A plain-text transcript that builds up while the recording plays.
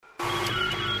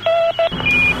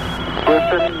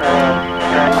Houston,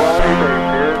 Tranquility Base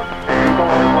here. The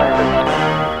Eagle has landed.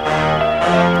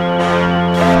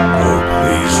 Oh,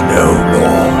 please, no,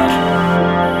 Lord.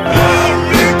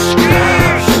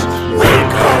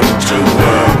 Welcome to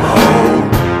wormhole.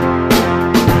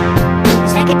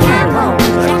 Second time home.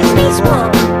 Second space war.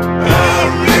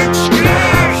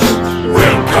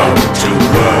 Welcome to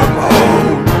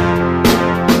wormhole.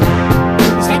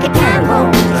 Second time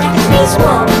home. Second space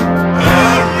war.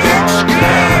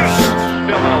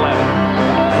 Film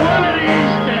 11. One of these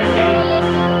days,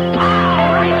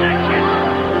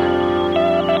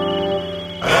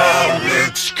 power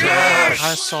rejection.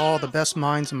 I saw the best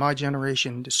minds of my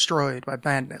generation destroyed by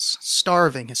madness,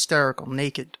 starving, hysterical,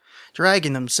 naked,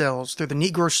 dragging themselves through the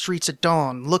Negro streets at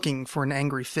dawn, looking for an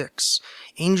angry fix.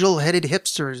 Angel-headed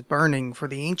hipsters burning for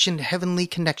the ancient heavenly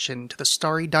connection to the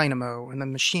starry dynamo and the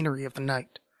machinery of the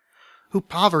night. Who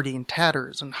poverty and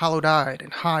tatters and hollowed-eyed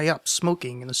and high up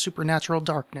smoking in the supernatural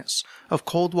darkness of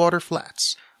cold water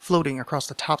flats, floating across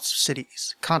the tops of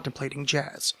cities, contemplating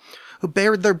jazz. Who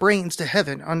bared their brains to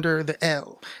heaven under the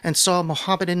L and saw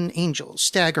Mohammedan angels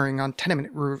staggering on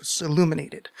tenement roofs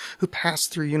illuminated, who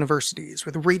passed through universities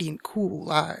with radiant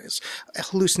cool eyes,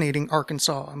 hallucinating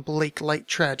Arkansas and Blake light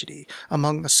tragedy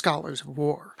among the scholars of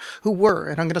war, who were,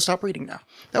 and I'm going to stop reading now.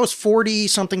 That was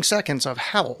 40-something seconds of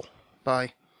Howl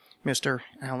by Mr.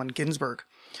 Allen Ginsberg.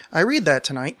 I read that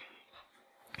tonight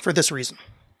for this reason.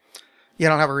 Yeah,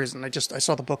 I don't have a reason. I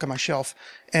saw the book on my shelf,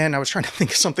 and I was trying to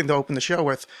think of something to open the show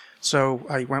with, so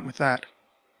I went with that.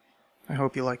 I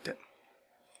hope you liked it.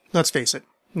 Let's face it,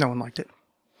 no one liked it.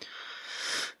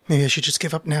 Maybe I should just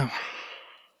give up now.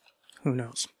 Who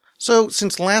knows? So,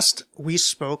 since last we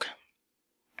spoke,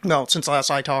 well, since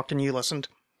last I talked and you listened,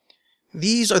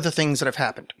 these are the things that have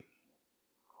happened.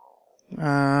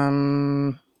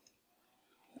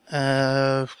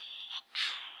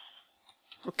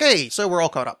 Okay, so we're all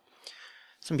caught up.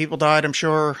 Some people died, I'm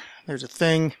sure. There's a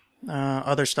thing.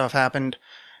 Other stuff happened.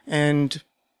 And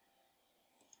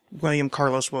William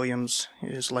Carlos Williams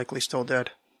is likely still dead.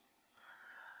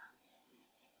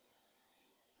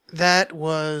 That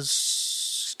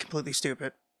was completely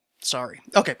stupid. Sorry.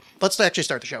 Okay, let's actually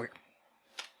start the show here.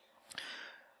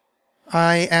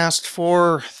 I asked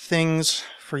for things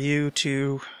for you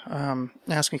to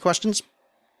ask me questions.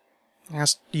 I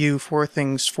asked you for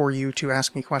things for you to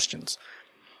ask me questions.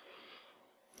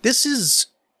 This is...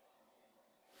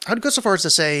 I'd go so far as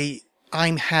to say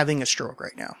I'm having a stroke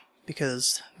right now,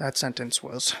 because that sentence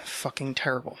was fucking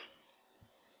terrible.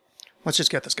 Let's just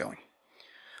get this going.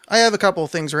 I have a couple of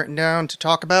things written down to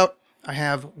talk about. I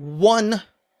have one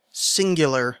phone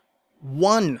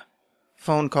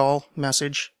call,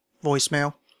 message,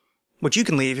 voicemail, which you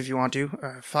can leave if you want to,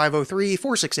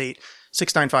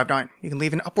 503-468-6959. You can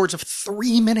leave in upwards of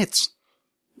 3 minutes,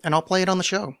 and I'll play it on the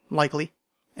show, likely.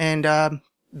 And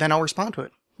then I'll respond to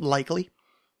it, likely.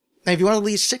 And if you want to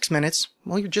leave 6 minutes,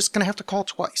 well, you're just going to have to call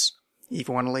twice. If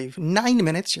you want to leave 9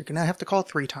 minutes, you're going to have to call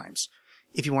 3 times.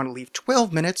 If you want to leave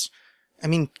 12 minutes,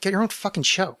 get your own fucking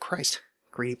show. Christ,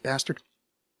 greedy bastard.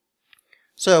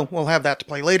 So, we'll have that to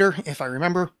play later, if I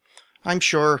remember. I'm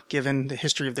sure, given the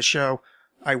history of the show,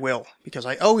 I will, because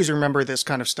I always remember this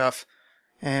kind of stuff,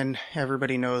 and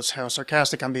everybody knows how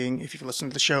sarcastic I'm being if you've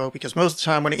listened to the show, because most of the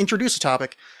time when I introduce a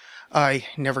topic, I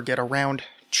never get around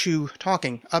to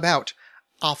talking about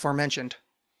aforementioned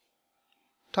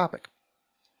topic.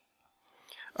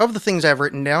 Of the things I've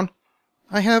written down,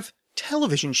 I have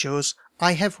television shows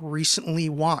I have recently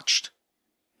watched,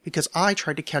 because I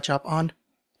tried to catch up on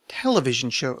television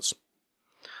shows.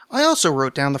 I also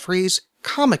wrote down the phrase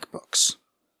comic books,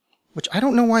 which I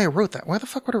don't know why I wrote that. Why the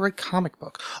fuck would I write comic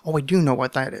book? Oh, I do know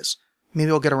what that is.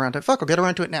 Maybe I'll get around to it. Fuck, I'll get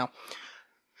around to it now.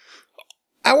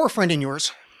 Our friend and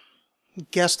yours,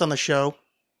 guest on the show,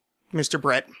 Mr.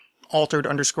 Brett,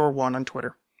 altered_1 on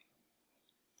Twitter,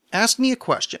 asked me a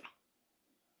question.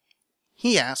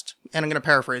 He asked, and I'm going to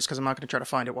paraphrase because I'm not going to try to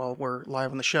find it while we're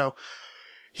live on the show.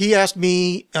 He asked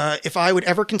me if I would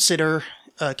ever consider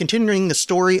continuing the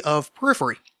story of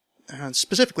Periphery,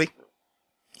 specifically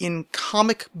in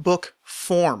comic book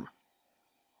form.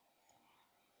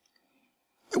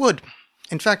 I would.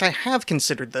 In fact, I have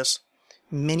considered this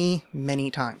many,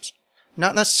 many times.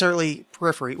 Not necessarily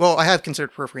Periphery. Well, I have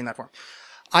considered Periphery in that form.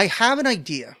 I have an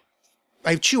idea.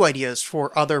 I have 2 ideas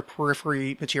for other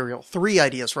Periphery material. 3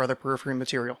 ideas for other Periphery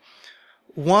material.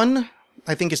 One,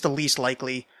 I think, is the least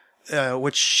likely,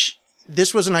 which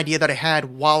this was an idea that I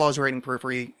had while I was writing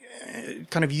Periphery,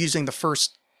 kind of using the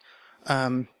first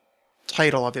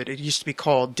title of it. It used to be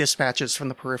called Dispatches from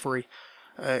the Periphery.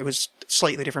 It was a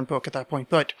slightly different book at that point,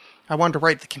 but I wanted to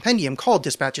write the compendium called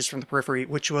Dispatches from the Periphery,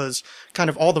 which was kind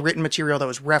of all the written material that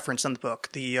was referenced in the book.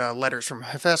 The letters from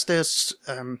Hephaestus,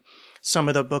 some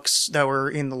of the books that were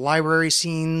in the library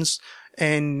scenes,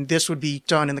 and this would be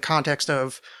done in the context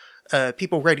of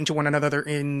people writing to one another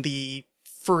in the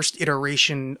first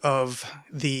iteration of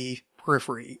the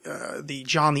Periphery, the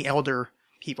John the Elder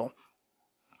people.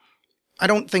 I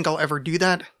don't think I'll ever do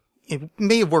that. It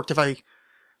may have worked if I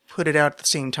put it out at the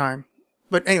same time.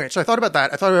 But anyway, so I thought about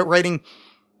that. I thought about writing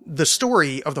the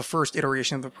story of the first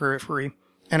iteration of the Periphery,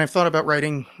 and I've thought about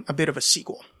writing a bit of a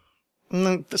sequel.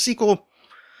 And the sequel,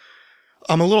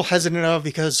 I'm a little hesitant of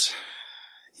because,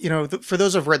 you know, for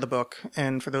those who've read the book,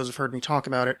 and for those who've heard me talk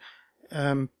about it,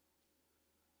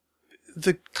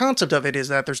 the concept of it is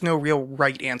that there's no real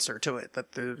right answer to it,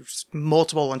 that there's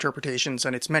multiple interpretations,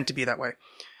 and it's meant to be that way.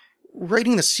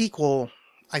 Writing the sequel,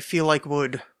 I feel like,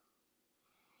 would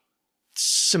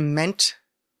cement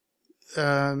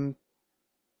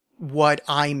what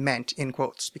I meant, in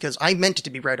quotes, because I meant it to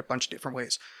be read a bunch of different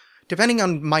ways. Depending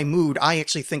on my mood, I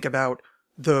actually think about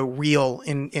the real,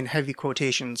 in heavy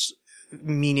quotations,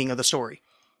 meaning of the story.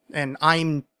 And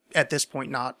I'm, at this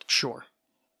point, not sure.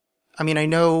 I mean, I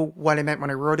know what I meant when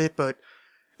I wrote it, but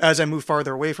as I move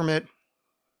farther away from it,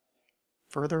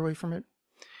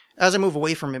 as I move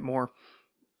away from it more,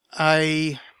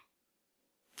 I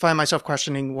find myself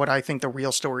questioning what I think the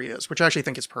real story is, which I actually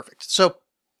think is perfect. So,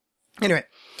 anyway,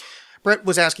 Brett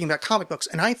was asking about comic books,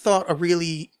 and I thought a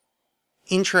really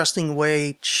interesting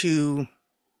way to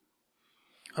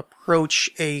approach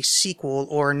a sequel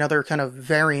or another kind of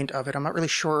variant of it, I'm not really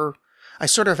sure, I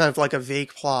sort of have like a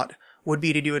vague plot, would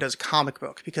be to do it as a comic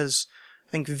book, because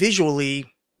I think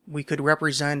visually we could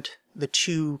represent the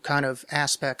two kind of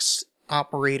aspects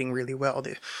operating really well.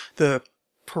 The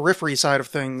periphery side of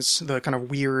things, the kind of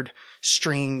weird,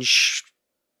 strange,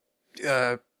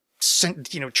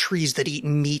 trees that eat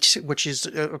meat, which is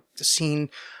a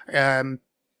scene.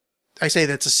 I say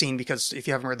that's a scene because if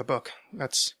you haven't read the book,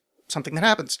 that's something that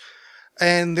happens.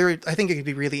 And I think it could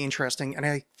be really interesting. And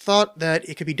I thought that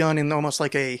it could be done in almost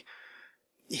like a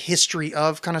history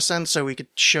of kind of sense. So we could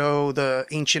show the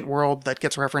ancient world that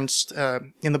gets referenced,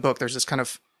 in the book.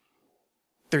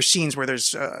 There's scenes where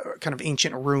there's, kind of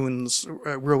ancient ruins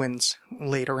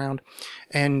laid around.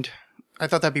 And I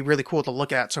thought that'd be really cool to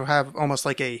look at. So have almost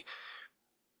like a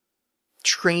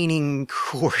training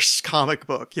course comic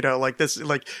book, like this,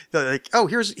 oh,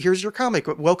 here's your comic.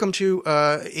 Welcome to,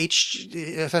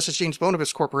 FSS James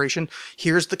Bonibus Corporation.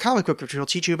 Here's the comic book, which will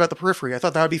teach you about the periphery. I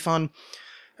thought that would be fun.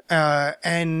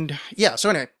 And yeah, so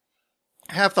anyway,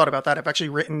 I have thought about that. I've actually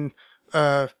written,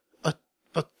 a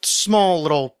small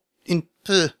little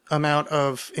amount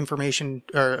of information,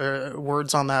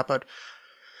 words on that, but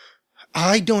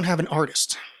I don't have an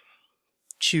artist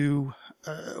to,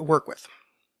 work with.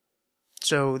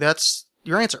 So that's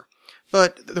your answer.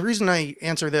 But the reason I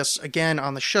answer this again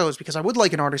on the show is because I would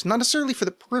like an artist, not necessarily for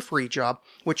the periphery job,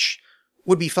 which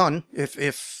would be fun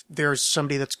if there's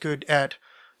somebody that's good at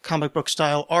comic book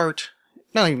style art,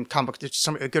 not even comic book,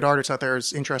 a good artist out there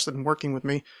is interested in working with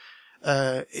me.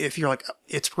 If you're like,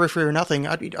 it's periphery or nothing,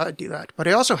 I'd do that. But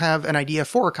I also have an idea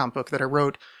for a comic book that I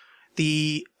wrote,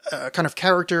 the, kind of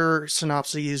character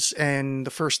synopses and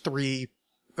the first 3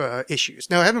 issues.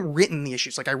 Now, I haven't written the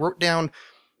issues. Like, I wrote down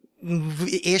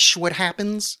ish what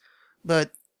happens, but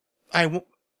how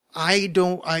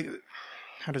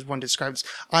does one describe this?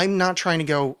 I'm not trying to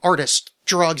go, artist,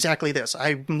 draw exactly this.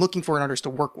 I'm looking for an artist to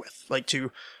work with.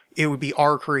 It would be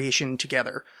our creation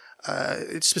together.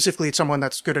 Specifically, it's someone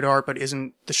that's good at art, but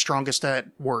isn't the strongest at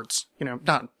words. I'm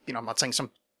not saying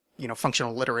some,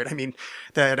 functional literate. I mean,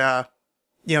 that,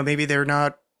 maybe they're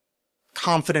not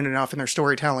confident enough in their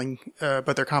storytelling,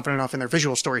 but they're confident enough in their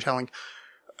visual storytelling.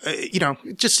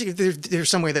 Just there's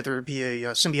some way that there would be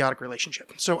a symbiotic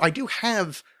relationship. So I do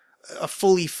have a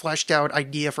fully fleshed out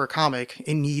idea for a comic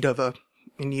in need of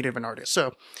an artist.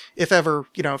 So if ever,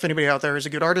 if anybody out there is a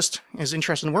good artist, is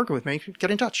interested in working with me, get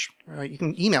in touch. You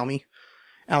can email me,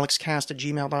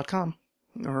 alexcast@gmail.com,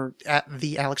 or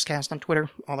 @thealexcast on Twitter,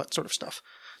 all that sort of stuff.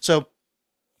 So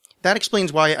that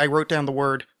explains why I wrote down the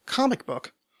word comic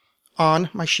book on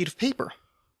my sheet of paper.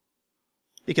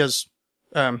 Because,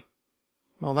 that.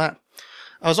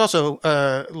 I was also,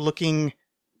 looking,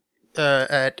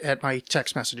 at my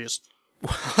text messages.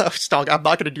 I'm not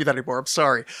going to do that anymore. I'm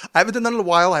sorry. I haven't done that in a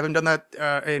while. I haven't done that,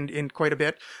 in quite a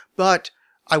bit. But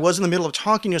I was in the middle of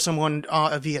talking to someone,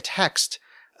 via text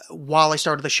while I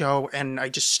started the show, and I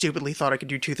just stupidly thought I could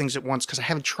do 2 things at once because I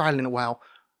haven't tried it in a while.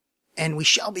 And we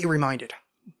shall be reminded.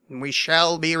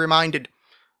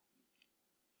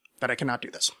 that I cannot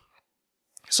do this.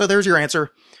 So there's your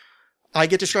answer. I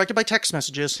get distracted by text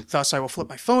messages, thus I will flip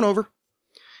my phone over,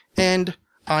 and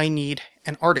I need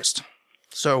an artist.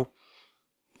 So,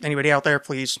 anybody out there,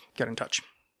 please get in touch.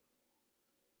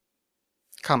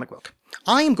 Comic book.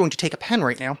 I am going to take a pen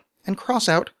right now and cross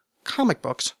out comic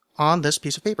books on this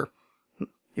piece of paper.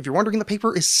 If you're wondering, the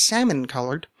paper is salmon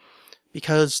colored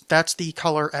because that's the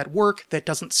color at work that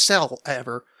doesn't sell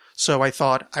ever. So I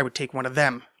thought I would take one of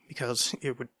them because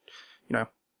it would, no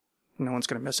one's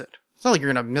going to miss it. It's not like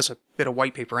you're going to miss a bit of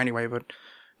white paper anyway, but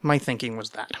my thinking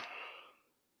was that.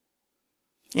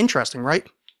 Interesting, right?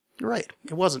 You're right.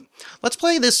 It wasn't. Let's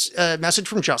play this message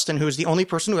from Justin, who is the only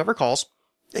person who ever calls.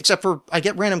 Except for, I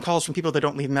get random calls from people that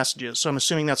don't leave messages, so I'm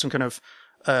assuming that's some kind of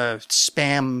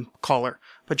spam caller.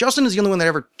 But Justin is the only one that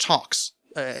ever talks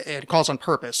and calls on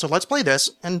purpose. So let's play this,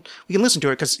 and we can listen to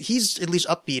it, because he's at least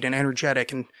upbeat and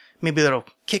energetic, and maybe that'll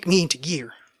kick me into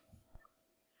gear.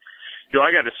 Yo,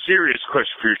 I got a serious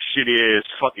question for your shitty-ass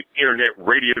fucking internet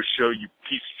radio show, you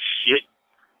piece of shit.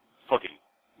 Fucking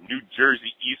New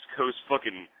Jersey East Coast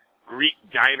fucking Greek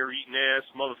diner-eating ass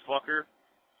motherfucker.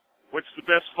 What's the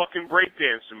best fucking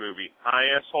breakdancing movie?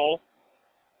 Huh, asshole?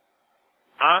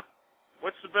 Huh?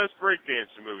 What's the best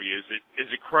breakdancing movie? Is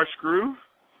it Crush Groove?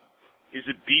 Is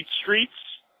it Beat Streets?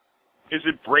 Is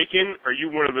it Breakin'? Are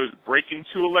you one of those Breakin'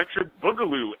 to Electric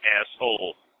Boogaloo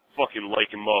asshole fucking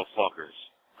liking motherfuckers?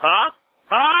 Huh?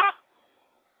 Huh?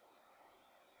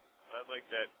 I'd like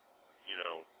that,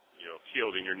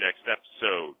 killed in your next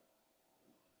episode.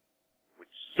 Which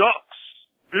sucks,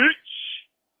 bitch!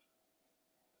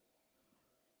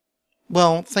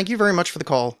 Well, thank you very much for the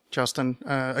call, Justin.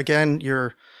 Again,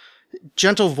 your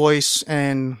gentle voice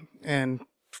and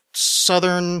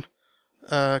southern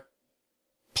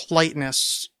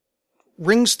politeness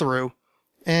rings through,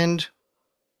 and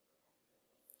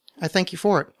I thank you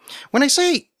for it. When I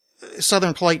say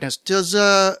southern politeness, does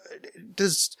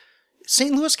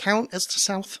St. Louis count as the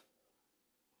South?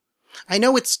 I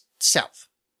know it's South.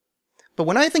 But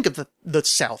when I think of the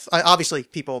South, obviously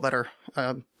people that are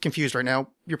confused right now,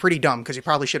 you're pretty dumb because you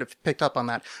probably should have picked up on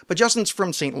that. But Justin's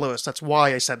from St. Louis. That's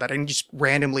why I said that. I didn't just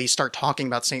randomly start talking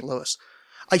about St. Louis.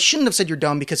 I shouldn't have said you're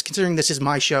dumb because considering this is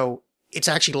my show, it's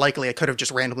actually likely I could have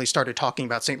just randomly started talking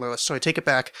about St. Louis. So I take it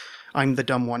back. I'm the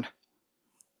dumb one.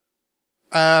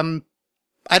 I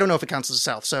don't know if it counts as the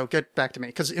South, so get back to me.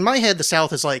 Because in my head, the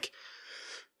South is like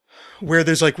where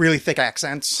there's like really thick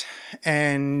accents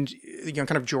and,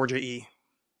 kind of Georgia-y.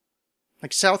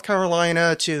 Like South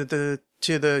Carolina to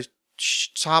the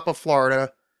top of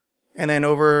Florida, and then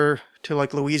over to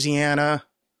like Louisiana,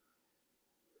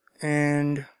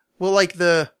 and where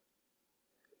the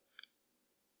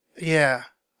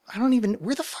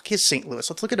fuck is St. Louis?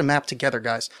 Let's look at a map together,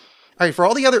 guys. Alright, for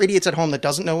all the other idiots at home that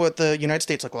doesn't know what the United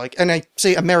States look like, and I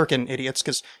say American idiots,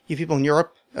 because you people in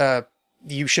Europe,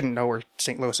 you shouldn't know where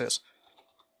St. Louis is.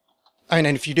 And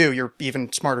if you do, you're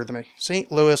even smarter than me.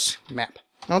 St. Louis map.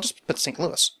 I'll just put St.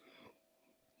 Louis.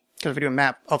 Because if I do a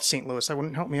map of St. Louis, that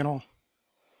wouldn't help me at all.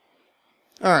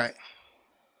 Alright.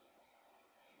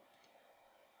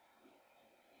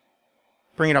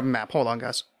 Bringing up a map. Hold on,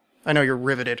 guys. I know you're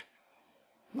riveted.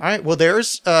 Alright, well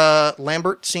there's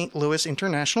Lambert St. Louis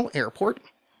International Airport.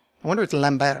 I wonder if it's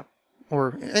Lambert.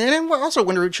 And I also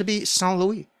wonder if it should be Saint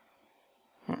Louis.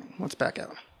 Alright, let's back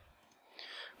out.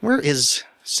 Where is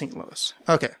St. Louis?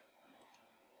 Okay.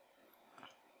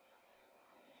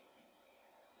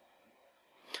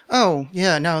 Oh,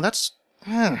 yeah, no, that's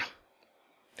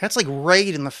like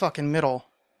right in the fucking middle.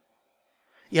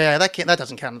 Yeah, that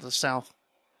doesn't count as the South.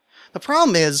 The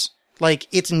problem is, like,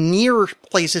 it's near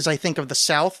places I think of the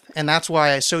South, and that's why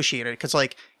I associate it, because,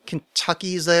 like,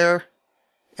 Kentucky's there,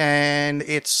 and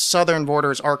its southern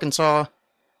border is Arkansas.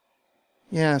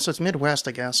 Yeah, so it's Midwest,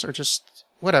 I guess, or just,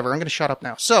 whatever, I'm gonna shut up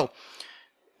now. So,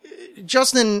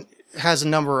 Justin has a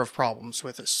number of problems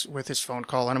with his phone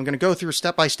call, and I'm going to go through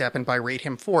step by step and berate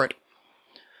him for it.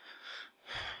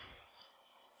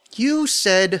 You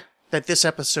said that this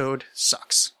episode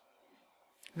sucks.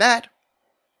 That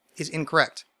is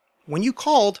incorrect. When you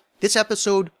called, this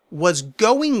episode was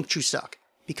going to suck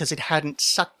because it hadn't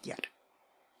sucked yet.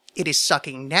 It is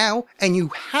sucking now, and you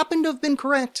happen to have been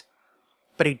correct,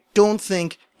 but I don't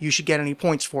think you should get any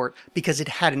points for it because it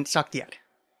hadn't sucked yet.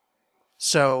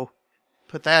 So,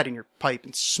 put that in your pipe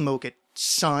and smoke it,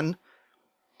 son.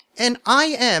 And I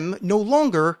am no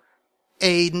longer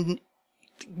a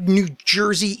New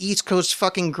Jersey East Coast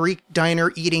fucking Greek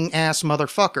diner eating ass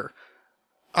motherfucker.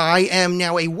 I am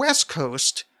now a West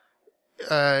Coast.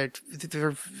 I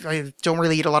don't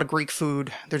really eat a lot of Greek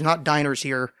food. There's not diners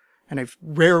here. And I've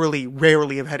rarely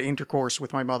have had intercourse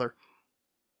with my mother.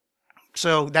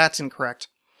 So that's incorrect.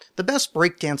 the best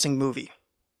breakdancing movie.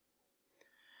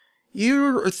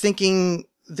 You're thinking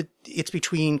that it's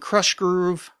between Crush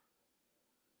Groove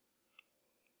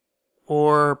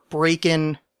or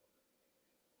Breakin'.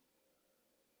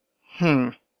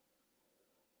 I'm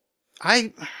gonna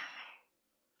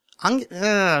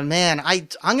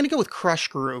go with Crush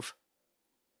Groove.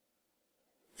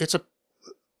 The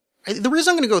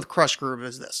reason I'm gonna go with Crush Groove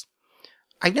is this.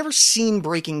 I've never seen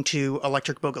Breaking 2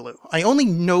 Electric Boogaloo. I only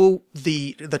know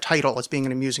the title as being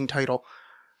an amusing title.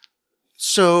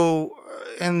 So,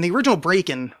 and the original's pretty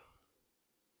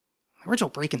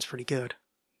good.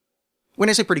 When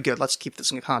I say pretty good, let's keep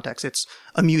this in context. It's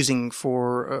amusing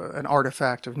for an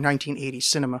artifact of 1980s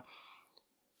cinema.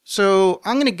 So,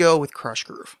 I'm gonna go with Crush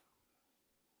Groove.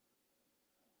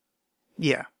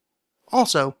 Yeah.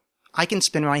 Also, I can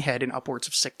spin my head in upwards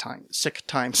of 6 times.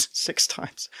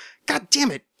 God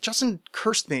damn it! Justin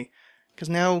cursed me. Because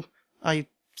now I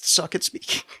suck at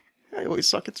speaking. I always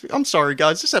suck at speaking. I'm sorry,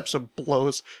 guys. This episode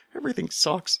blows. Everything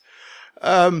sucks.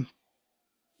 Yeah,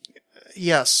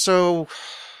 so...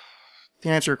 The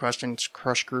answer to your question is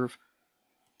Crush Groove.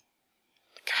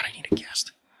 God, I need a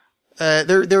guest.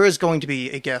 There is going to be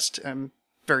a guest,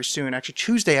 very soon. Actually,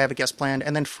 Tuesday I have a guest planned,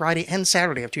 and then Friday and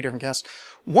Saturday I have 2 different guests.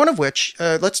 One of which,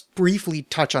 let's briefly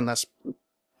touch on this,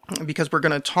 because we're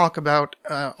going to talk about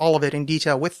all of it in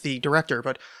detail with the director,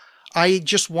 but I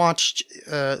just watched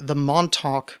the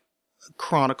Montauk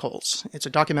Chronicles. It's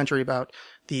a documentary about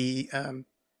the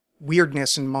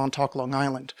weirdness in Montauk, Long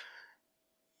Island.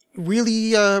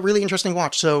 Really interesting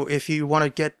watch. So if you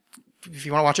want to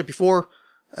watch it before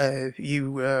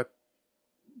you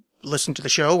listen to the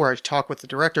show where I talk with the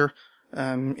director,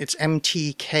 it's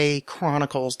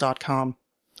mtkchronicles.com,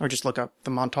 or just look up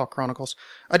the Montauk Chronicles.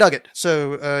 I dug it,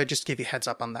 so just to give you a heads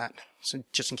up on that. So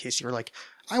just in case you're like,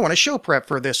 I want to show prep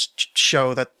for this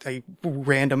show that a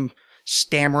random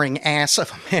stammering ass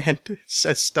of a man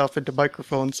says stuff into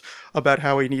microphones about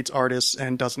how he needs artists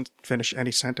and doesn't finish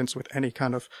any sentence with any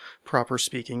kind of proper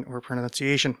speaking or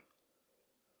pronunciation.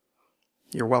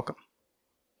 You're welcome.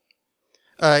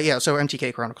 Yeah, so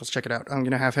MTK Chronicles, check it out. I'm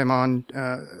going to have him on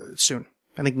soon.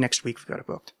 I think next week we've got it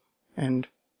booked. And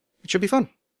it should be fun.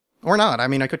 Or not. I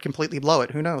mean, I could completely blow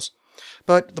it. Who knows?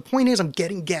 But the point is, I'm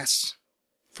getting guests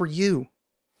for you.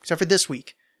 Except for this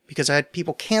week. Because I had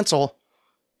people cancel,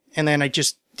 and then I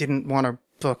just didn't want to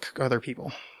book other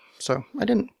people. So, I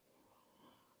didn't.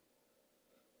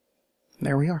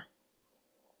 There we are.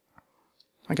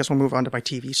 I guess we'll move on to my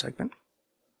TV segment.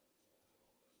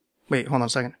 Wait, hold on a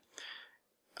second.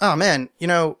 Oh man,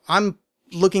 I'm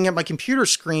looking at my computer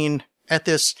screen at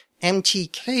this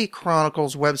MTK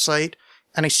Chronicles website,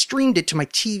 and I streamed it to my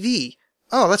TV.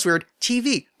 Oh, that's weird.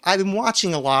 TV. I've been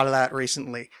watching a lot of that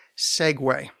recently.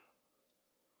 Segue.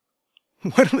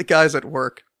 One of the guys at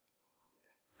work,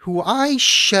 who I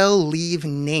shall leave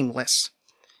nameless,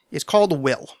 is called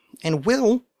Will. And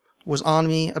Will was on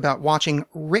me about watching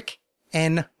Rick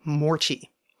and Morty.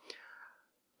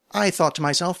 I thought to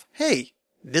myself, hey,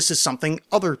 this is something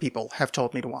other people have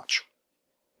told me to watch.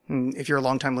 If you're a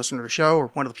long-time listener to the show, or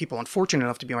one of the people unfortunate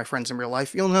enough to be my friends in real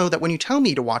life, you'll know that when you tell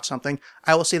me to watch something,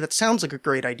 I will say that sounds like a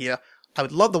great idea. I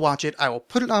would love to watch it. I will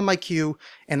put it on my queue,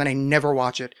 and then I never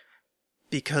watch it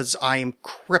because I am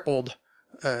crippled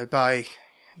by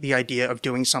the idea of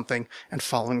doing something and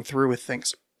following through with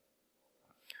things.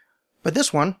 But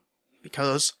this one,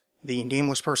 because the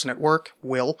nameless person at work,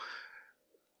 Will,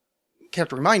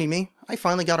 kept reminding me, I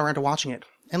finally got around to watching it.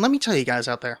 And let me tell you guys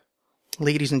out there,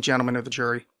 ladies and gentlemen of the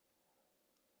jury,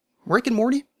 Rick and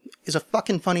Morty is a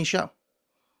fucking funny show.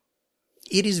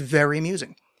 It is very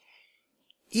amusing.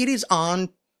 It is on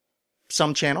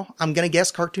some channel. I'm gonna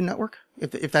guess Cartoon Network,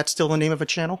 if that's still the name of a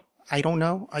channel. I don't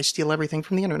know. I steal everything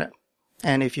from the internet.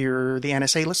 And if you're the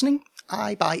NSA listening,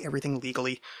 I buy everything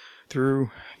legally through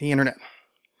the internet.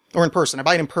 Or in person. I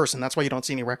buy it in person. That's why you don't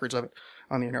see any records of it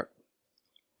on the internet.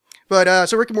 But,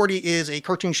 so Rick and Morty is a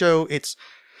cartoon show. It's,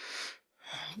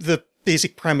 the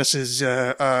basic premise is,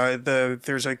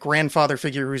 there's a grandfather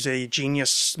figure who's a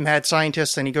genius mad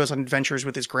scientist, and he goes on adventures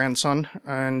with his grandson.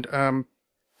 And,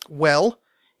 well,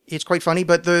 it's quite funny,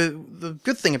 but the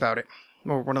good thing about it,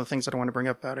 or one of the things that I want to bring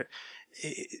up about it,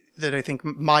 that I think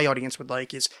my audience would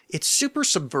like, is it's super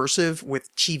subversive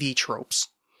with TV tropes.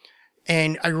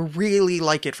 And I really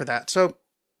like it for that. So,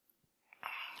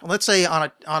 let's say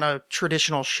on a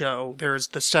traditional show, there's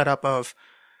the setup of,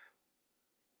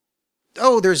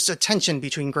 there's a tension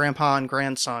between grandpa and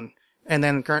grandson. And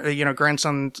then,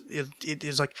 grandson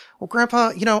is like, well,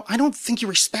 grandpa, I don't think you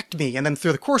respect me. And then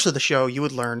through the course of the show, you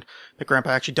would learn that grandpa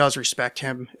actually does respect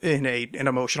him in an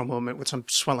emotional moment with some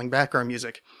swelling background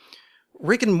music.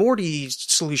 Rick and Morty's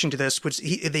solution to this was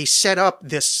they set up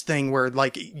this thing where,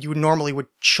 like, you normally would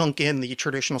chunk in the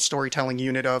traditional storytelling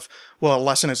unit of, well, a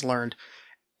lesson is learned.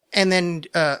 And then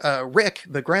Rick,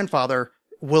 the grandfather,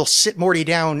 will sit Morty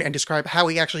down and describe how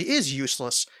he actually is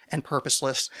useless and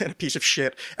purposeless and a piece of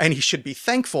shit, and he should be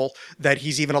thankful that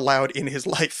he's even allowed in his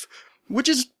life, which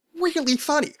is really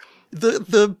funny.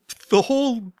 The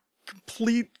whole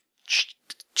complete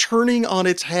turning on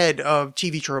its head of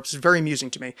TV tropes is very amusing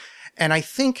to me. And I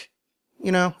think,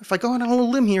 if I go on a little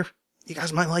limb here, you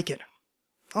guys might like it.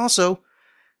 Also,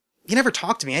 you never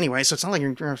talk to me anyway, so it's not like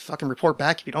you're going to fucking report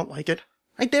back if you don't like it.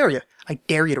 I dare you. I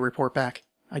dare you to report back.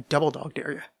 I double dog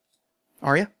dare you.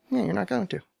 Are you? Yeah, you're not going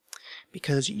to.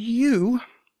 Because you,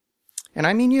 and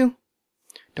I mean you,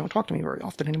 don't talk to me very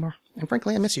often anymore. And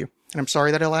frankly, I miss you. And I'm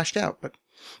sorry that I lashed out, but,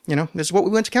 this is what we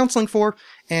went to counseling for.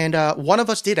 And one of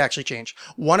us did actually change.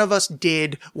 One of us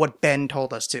did what Ben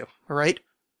told us to, all right?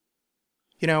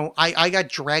 I got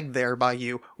dragged there by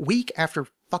you week after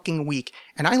fucking week.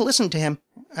 And I listened to him.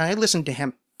 I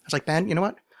was like, Ben, you know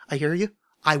what? I hear you.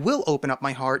 I will open up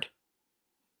my heart.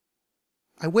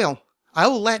 I will. I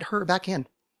will let her back in.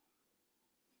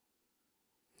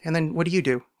 And then what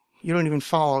do? You don't even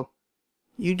follow.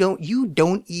 You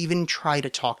don't even try to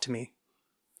talk to me.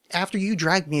 After you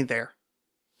dragged me there.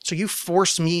 So you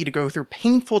forced me to go through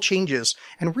painful changes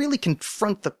and really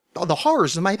confront the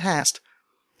horrors of my past.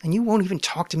 And you won't even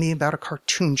talk to me about a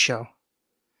cartoon show.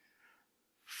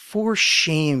 For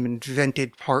shame,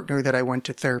 invented partner that I went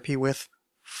to therapy with.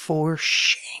 For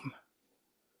shame.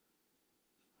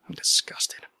 I'm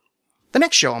disgusted. The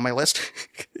next show on my list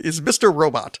is Mr.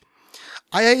 Robot.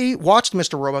 I watched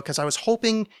Mr. Robot because I was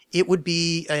hoping it would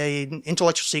be an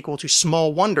intellectual sequel to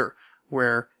Small Wonder,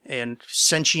 where a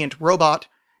sentient robot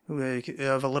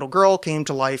of a little girl came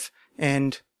to life,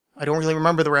 and I don't really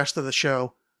remember the rest of the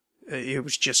show. It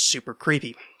was just super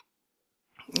creepy.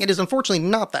 It is unfortunately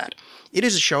not that. It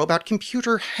is a show about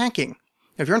computer hacking.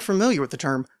 If you're unfamiliar with the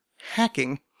term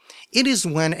hacking, it is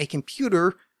when a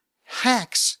computer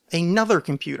hacks another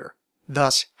computer,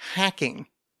 thus hacking.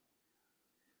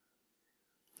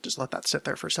 Just let that sit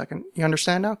there for a second. You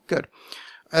understand now? Good.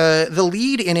 The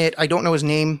lead in it, I don't know his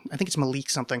name, I think it's Malik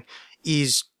something,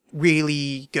 is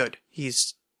really good.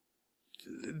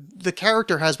 The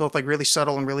character has both like really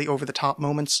subtle and really over-the-top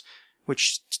moments,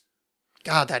 which,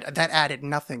 God, that added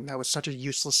nothing. That was such a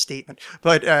useless statement.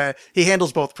 But he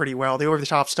handles both pretty well. The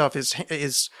over-the-top stuff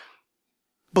is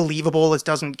believable. It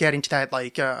doesn't get into that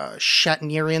like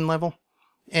Shatnerian level.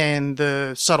 And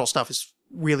the subtle stuff is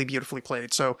really beautifully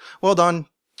played. So, well done.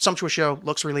 Sumptuous show.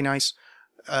 Looks really nice.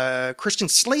 Christian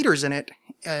Slater's in it,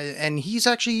 and he's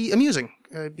actually amusing.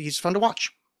 He's fun to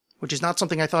watch, which is not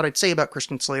something I thought I'd say about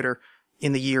Christian Slater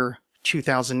in the year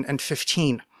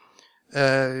 2015.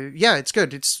 Yeah, it's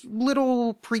good. It's a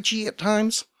little preachy at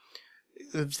times.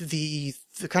 The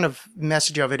kind of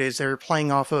message of it is they're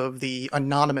playing off of the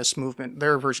Anonymous movement.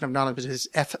 Their version of Anonymous is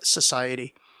F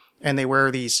Society, and they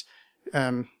wear these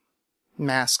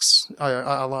masks,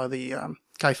 a lot of the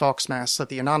Guy Fawkes masks that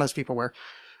the Anonymous people wear.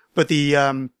 But the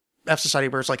F Society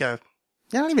wears like I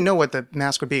don't even know what the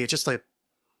mask would be. It's just like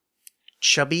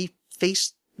chubby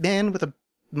faced man with a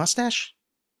mustache.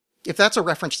 If that's a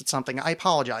reference to something, I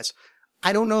apologize.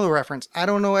 I don't know the reference. I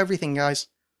don't know everything, guys.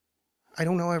 I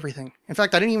don't know everything. In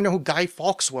fact, I didn't even know who Guy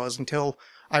Fawkes was until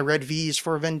I read V's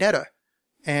for Vendetta.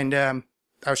 And I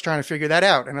was trying to figure that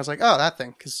out. And I was like, oh, that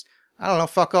thing. Because I don't know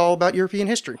fuck all about European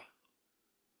history.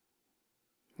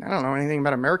 I don't know anything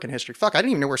about American history. Fuck, I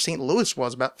didn't even know where St. Louis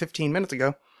was about 15 minutes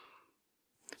ago.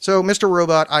 So, Mr.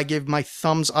 Robot, I give my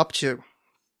thumbs up to.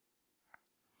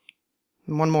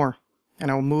 And one more,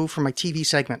 and I'll move from my TV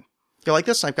segment. You like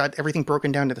this? I've got everything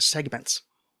broken down to the segments.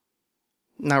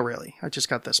 Not really. I just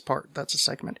got this part. That's a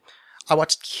segment. I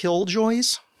watched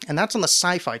Killjoys, and that's on the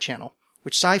Sci-Fi Channel,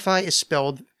 which Sci-Fi is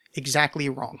spelled exactly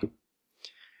wrong.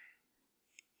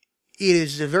 It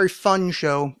is a very fun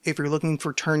show if you're looking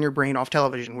for turn your brain off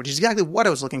television, which is exactly what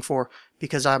I was looking for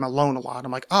because I'm alone a lot.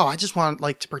 I'm like, oh, I just want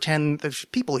like to pretend there's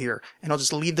people here, and I'll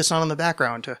just leave this on in the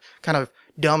background to kind of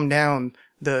dumb down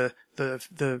the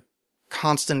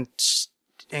constant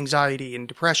anxiety and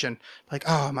depression. Like,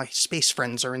 oh, my space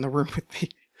friends are in the room with me.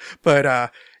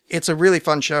 But it's a really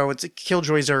fun show.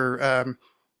 Killjoys are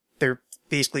they're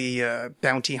basically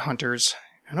bounty hunters.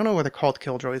 I don't know why they're called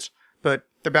Killjoys, but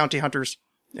they're bounty hunters.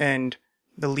 And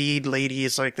the lead lady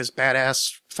is like this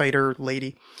badass fighter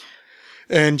lady.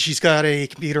 And she's got a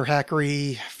computer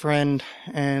hackery friend,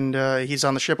 and he's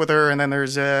on the ship with her. And then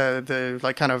there's the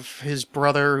like kind of his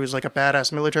brother, who's like a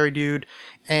badass military dude.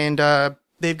 And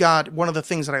they've got one of the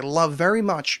things that I love very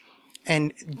much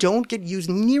and don't get used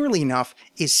nearly enough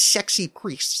is sexy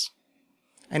priests.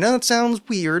 I know that sounds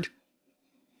weird.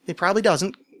 It probably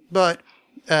doesn't, but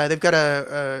they've got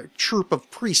a troop of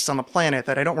priests on the planet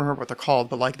that I don't remember what they're called,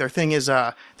 but like their thing is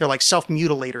they're like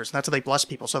self-mutilators, and that's how they bless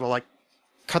people. So they'll like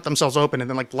cut themselves open and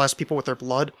then like bless people with their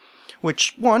blood,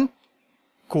 which one,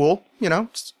 cool,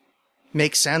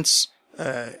 makes sense,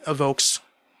 evokes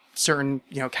certain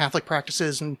Catholic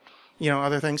practices and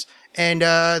other things. And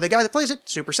the guy that plays it,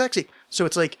 super sexy. So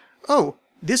it's like, oh,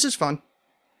 this is fun.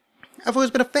 I've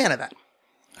always been a fan of that.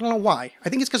 I don't know why. I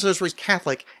think it's because I was raised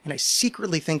Catholic, and I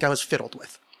secretly think I was fiddled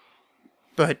with.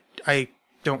 But I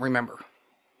don't remember.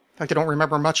 In fact, I don't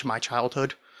remember much of my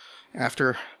childhood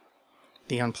after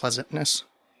the unpleasantness.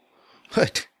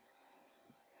 But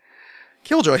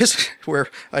Killjoys, where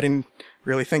I didn't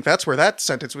really think that's where that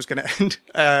sentence was going to end,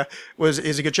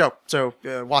 is a good show. So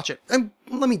watch it. And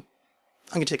I'm going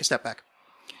to take a step back.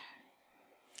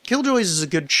 Killjoys is a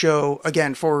good show,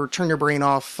 again, for turn your brain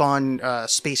off, fun,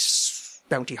 space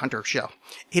bounty hunter show.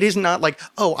 It is not like,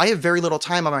 oh, I have very little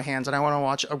time on my hands and I want to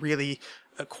watch a really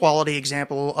quality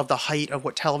example of the height of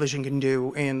what television can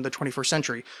do in the 21st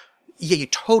century. Yeah, you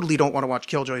totally don't want to watch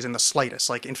Killjoys in the slightest.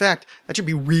 Like, in fact, that should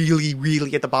be really,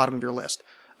 really at the bottom of your list.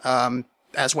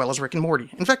 As well as Rick and Morty.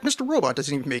 In fact, Mr. Robot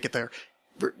doesn't even make it there.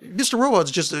 Mr.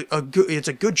 Robot's just it's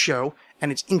a good show,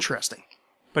 and it's interesting.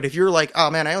 But if you're like, oh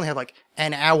man, I only have like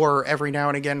an hour every now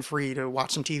and again free to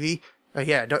watch some TV,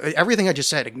 everything I just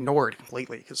said, ignore it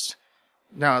completely. Because,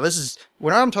 no, this is,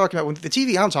 what I'm talking about, the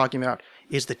TV I'm talking about,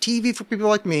 is the TV for people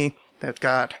like me that's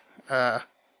got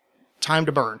time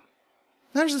to burn.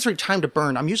 Not necessarily time to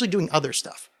burn, I'm usually doing other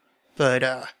stuff.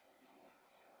 But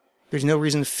there's no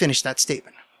reason to finish that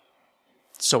statement.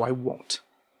 So I won't.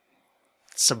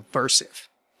 Subversive.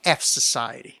 F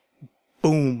society.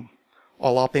 Boom.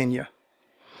 All up in you.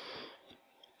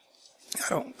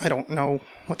 I don't know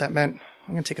what that meant.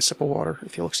 I'm going to take a sip of water,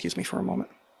 if you'll excuse me for a moment.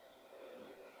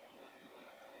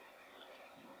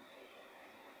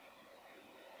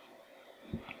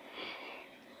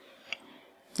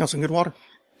 That's some good water.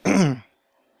 I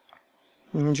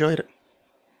enjoyed it.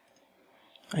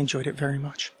 I enjoyed it very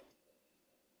much.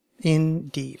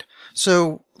 Indeed.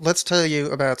 So, let's tell you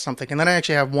about something. And then I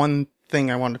actually have one thing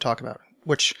I wanted to talk about,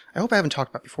 which I hope I haven't talked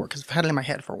about before, because I've had it in my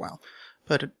head for a while.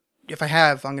 But if I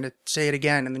have, I'm going to say it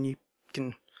again, and then you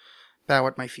can bow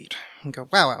at my feet and go,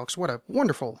 wow, Alex, what a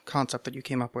wonderful concept that you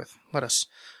came up with. Let us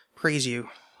praise you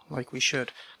like we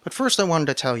should. But first I wanted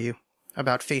to tell you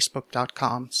about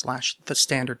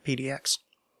facebook.com/thestandardpdx.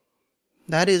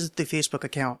 That is the Facebook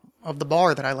account of the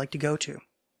bar that I like to go to.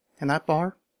 And that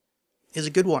bar is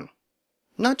a good one.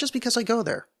 Not just because I go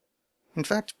there. In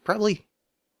fact, probably,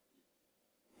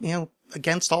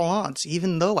 against all odds,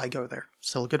 even though I go there.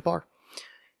 Still a good bar.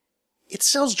 It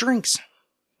sells drinks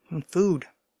and food.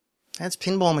 It has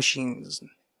pinball machines, a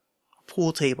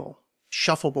pool table,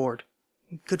 shuffleboard,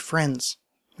 good friends.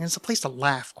 And it's a place to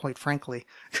laugh, quite frankly.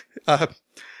 The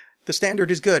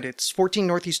Standard is good. It's 14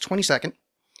 Northeast 22nd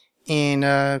in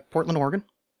Portland, Oregon,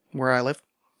 where I live.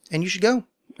 And you should go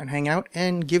and hang out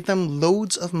and give them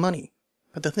loads of money.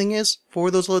 But the thing is, for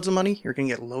those loads of money, you're going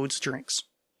to get loads of drinks.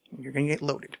 You're going to get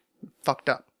loaded, fucked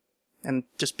up. And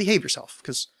just behave yourself,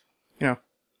 because,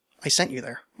 I sent you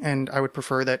there. And I would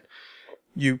prefer that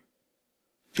you,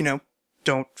 don't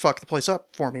fuck the place up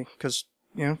for me, because,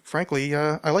 frankly,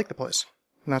 I like the place.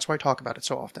 And that's why I talk about it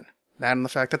so often. That and the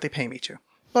fact that they pay me to.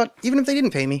 But even if they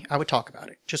didn't pay me, I would talk about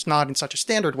it. Just not in such a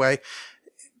standard way.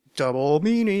 Double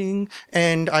meaning.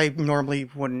 And I normally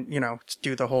wouldn't,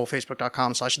 do the whole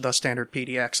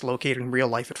facebook.com/thestandardpdx located in real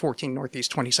life at 14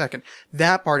 Northeast 22nd.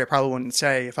 That part I probably wouldn't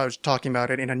say if I was talking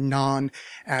about it in a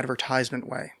non-advertisement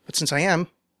way. But since I am,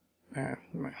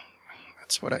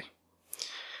 that's what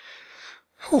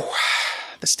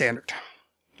the Standard.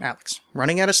 Alex.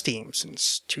 Running out of steam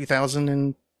since 2000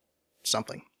 and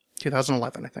something.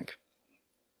 2011, I think.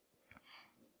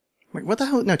 Wait, what the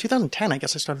hell? No, 2010, I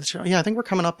guess I started the show. Yeah, I think we're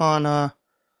coming up on, I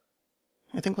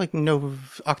think like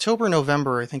October,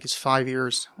 November, I think is 5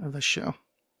 years of this show.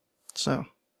 So,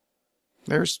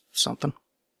 there's something.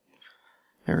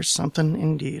 There's something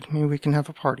indeed. Maybe we can have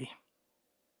a party.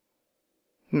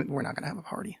 We're not going to have a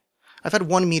party. I've had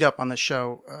one meetup on the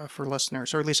show for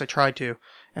listeners, or at least I tried to,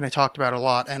 and I talked about it a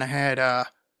lot, and I had, I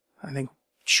think,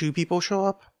 2 people show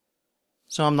up.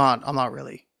 So I'm not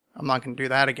going to do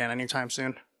that again anytime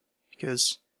soon,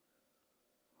 because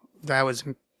that was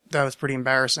pretty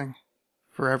embarrassing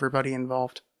for everybody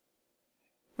involved.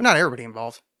 Well, not everybody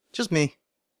involved, just me.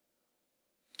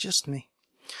 Just me.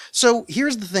 So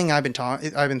here's the thing I've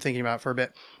been thinking about for a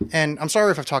bit, and I'm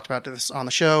sorry if I've talked about this on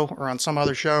the show or on some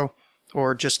other show.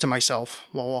 or just to myself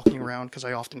while walking around, because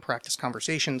I often practice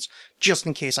conversations just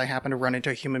in case I happen to run into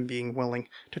a human being willing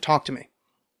to talk to me.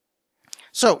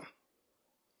 So,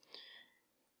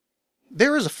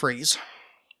 there is a phrase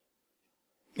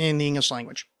in the English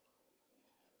language,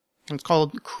 and it's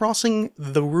called crossing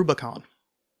the Rubicon.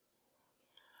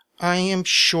 I am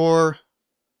sure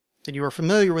that you are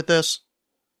familiar with this.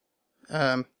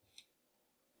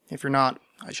 If you're not,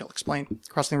 I shall explain.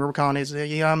 Crossing the Rubicon is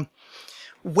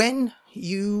when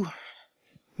you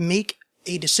make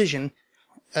a decision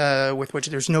with which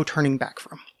there's no turning back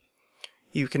from.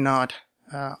 You cannot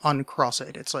uncross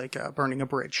it. It's like burning a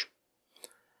bridge.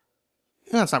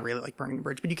 Well, it's not really like burning a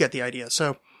bridge, but you get the idea.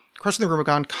 So, crossing the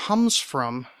Rubicon comes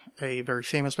from a very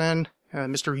famous man,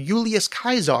 Mr. Julius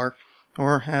Caesar,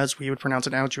 or as we would pronounce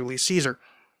it now, Julius Caesar.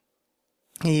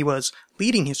 He was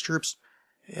leading his troops,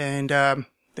 and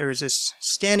there is this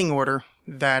standing order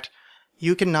that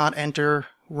you cannot enter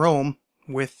Rome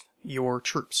with your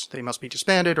troops. They must be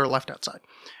disbanded or left outside.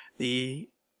 The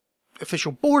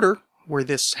official border where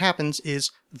this happens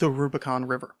is the Rubicon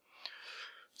River.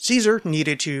 Caesar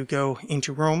needed to go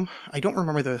into Rome. I don't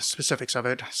remember the specifics of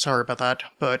it. Sorry about that.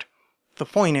 But the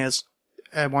point is,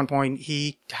 at one point,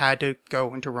 he had to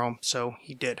go into Rome, so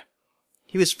he did.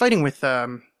 He was fighting with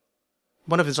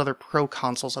one of his other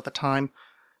proconsuls at the time,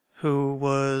 who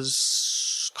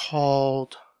was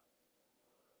called...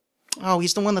 Oh,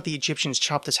 he's the one that the Egyptians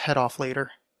chopped his head off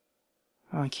later.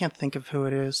 Oh, I can't think of who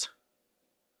it is.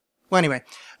 Well, anyway,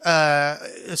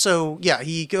 so yeah,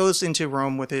 he goes into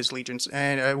Rome with his legions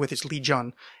and with his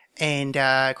legion, and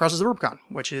crosses the Rubicon,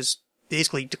 which is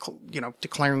basically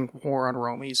declaring war on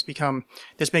Rome.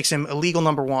 This makes him illegal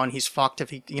number one. He's fucked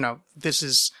if he,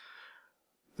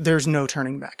 there's no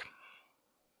turning back.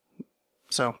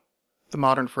 So, the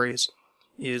modern phrase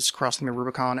is crossing the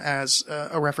Rubicon as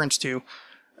a reference to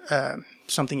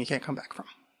something you can't come back from.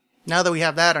 Now that we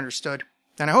have that understood,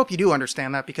 and I hope you do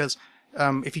understand that, because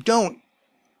if you don't,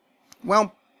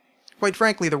 well, quite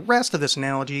frankly, the rest of this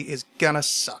analogy is gonna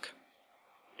suck.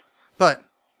 But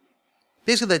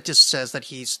basically that just says that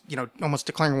he's, almost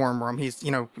declaring war on Rome. He's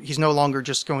no longer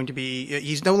just going to be,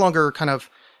 he's no longer kind of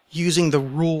using the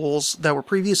rules that were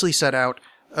previously set out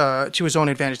to his own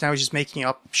advantage. Now he's just making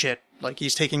up shit, like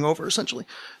he's taking over, essentially.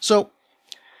 So,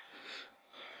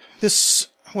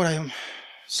 what I am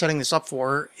setting this up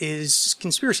for is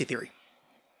conspiracy theory.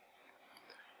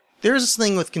 There's this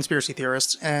thing with conspiracy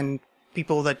theorists and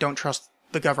people that don't trust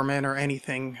the government or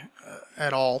anything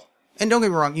at all. And don't get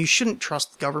me wrong, you shouldn't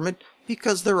trust the government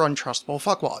because they're untrustable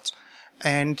fuckwads.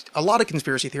 And a lot of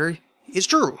conspiracy theory is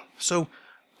true. So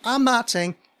I'm not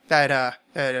saying that I'm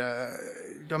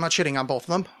not shitting on both of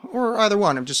them or either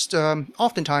one. I'm just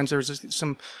oftentimes there's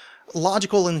some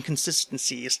logical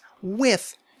inconsistencies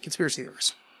with conspiracy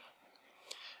theories.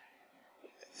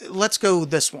 Let's go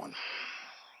this one.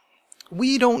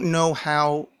 We don't know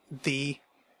how the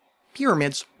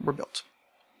pyramids were built.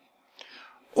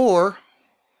 Or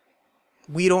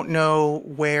we don't know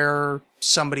where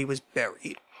somebody was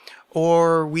buried.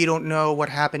 Or we don't know what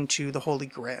happened to the Holy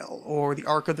Grail, or the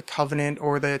Ark of the Covenant,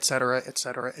 or the etc.,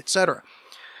 etc., etc.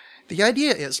 The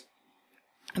idea is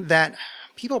that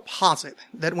people posit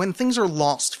that when things are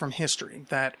lost from history,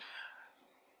 that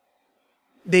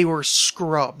they were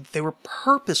scrubbed. They were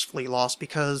purposefully lost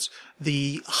because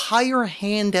the higher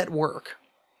hand at work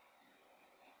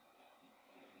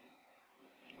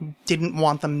didn't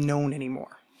want them known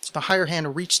anymore. So the higher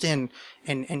hand reached in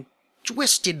and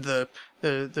twisted the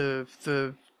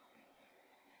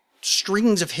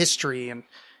strings of history and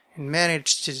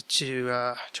managed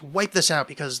to wipe this out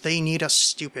because they need us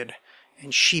stupid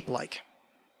and sheep-like.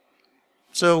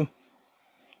 So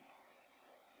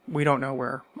we don't know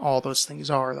where all those things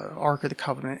are, the Ark of the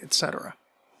Covenant, etc.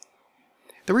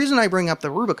 The reason I bring up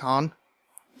the Rubicon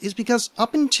is because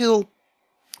up until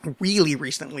really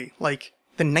recently, like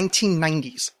the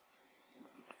 1990s,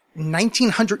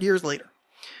 1900 years later,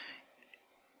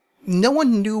 no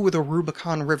one knew where the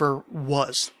Rubicon River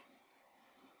was.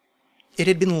 It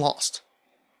had been lost.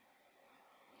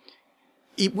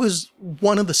 It was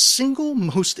one of the single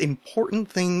most important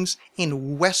things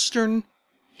in Western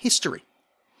history.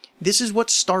 This is what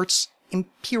starts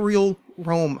Imperial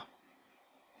Rome.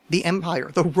 The empire,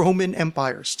 the Roman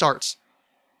Empire, starts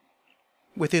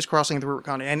with his crossing of the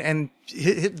Rubicon. And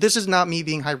this is not me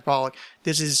being hyperbolic.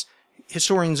 This is,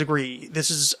 historians agree,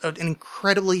 this is an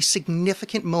incredibly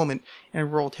significant moment in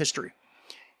world history.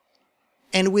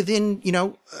 And within,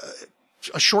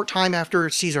 a short time after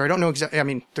Caesar, I don't know exactly, I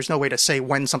mean, there's no way to say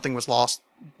when something was lost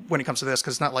when it comes to this,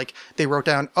 because it's not like they wrote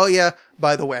down, oh yeah,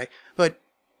 by the way, but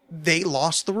they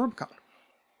lost the Rubicon.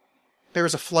 there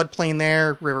is a floodplain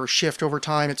there, rivers shift over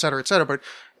time, et cetera, but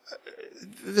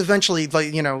eventually,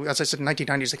 like, you know, as I said, in the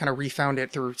 1990s, they kind of refound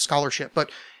it through scholarship, but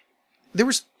there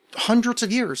was hundreds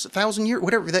of years, 1,000 years,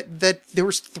 whatever, that there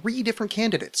was 3 different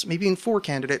candidates, maybe even 4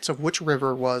 candidates of which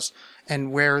river was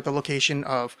and where the location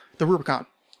of the Rubicon.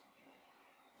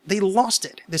 They lost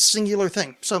it, this singular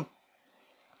thing. So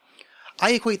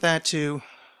I equate that to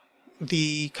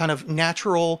the kind of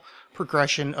natural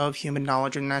progression of human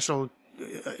knowledge and natural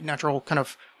kind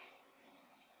of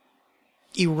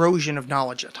erosion of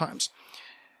knowledge at times.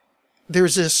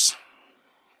 There's this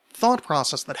thought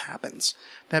process that happens,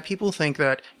 that people think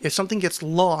that if something gets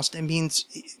lost, it means,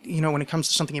 you know, when it comes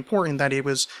to something important, that it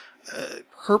was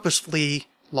purposefully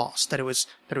lost, that it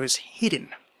was hidden.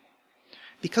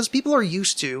 Because people are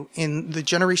used to, in the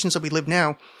generations that we live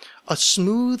now, a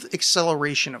smooth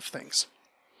acceleration of things.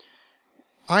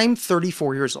 I'm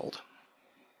 34 years old.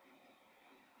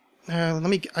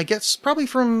 I guess probably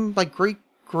from my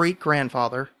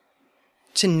great-great-grandfather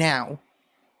to now,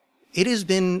 it has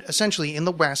been, essentially, in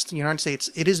the West, the United States,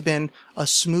 it has been a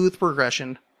smooth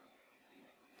progression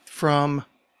from,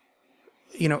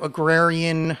 you know,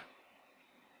 agrarian,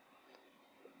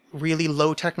 really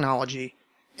low technology,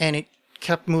 and it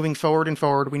kept moving forward and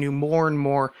forward. We knew more and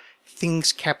more.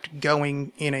 Things kept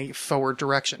going in a forward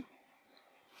direction.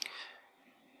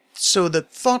 So the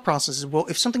thought process is, well,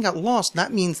 if something got lost,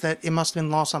 that means that it must have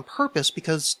been lost on purpose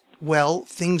because, well,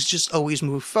 things just always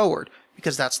move forward.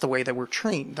 Because that's the way that we're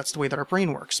trained. That's the way that our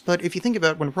brain works. But if you think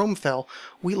about when Rome fell,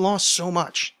 we lost so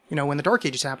much. You know, when the Dark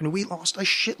Ages happened, we lost a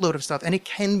shitload of stuff, and it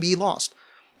can be lost.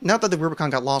 Not that the Rubicon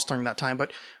got lost during that time,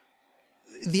 but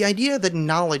the idea that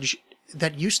knowledge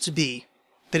that used to be,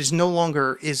 that is no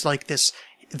longer, is like this,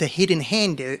 the hidden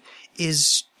hand,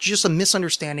 is just a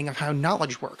misunderstanding of how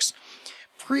knowledge works.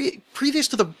 Previous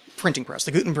to the printing press,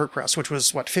 the Gutenberg press, which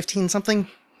was, 15-something?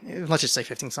 Let's just say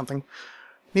 15-something.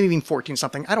 Maybe even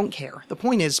 14-something. I don't care. The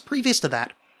point is, previous to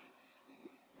that,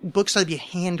 books had to be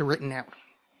handwritten out.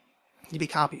 To be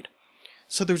copied.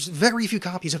 So there's very few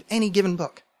copies of any given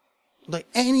book. Like,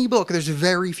 any book, there's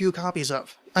very few copies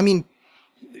of. I mean,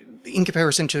 in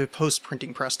comparison to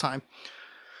post-printing press time.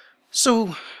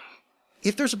 So,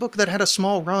 if there's a book that had a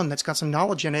small run that's got some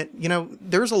knowledge in it, you know,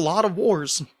 there's a lot of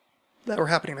wars that were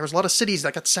happening. There was a lot of cities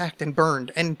that got sacked and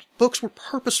burned, and books were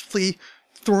purposefully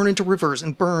thrown into rivers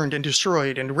and burned and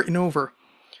destroyed and written over.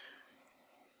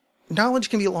 Knowledge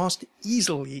can be lost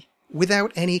easily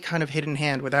without any kind of hidden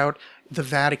hand, without the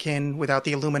Vatican, without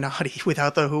the Illuminati,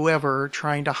 without the whoever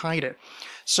trying to hide it.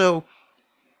 So,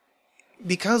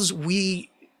 because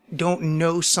we don't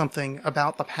know something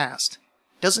about the past,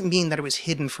 doesn't mean that it was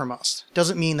hidden from us.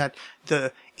 Doesn't mean that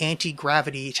the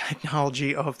anti-gravity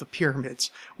technology of the pyramids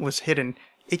was hidden.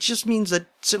 It just means that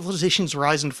civilizations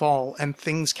rise and fall, and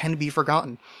things can be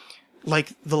forgotten.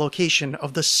 Like the location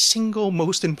of the single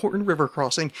most important river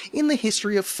crossing in the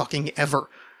history of fucking ever.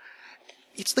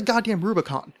 It's the goddamn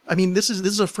Rubicon. I mean, this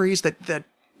is a phrase that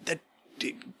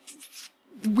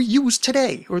we use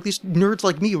today, or at least nerds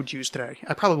like me would use today.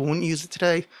 I probably wouldn't use it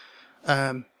today,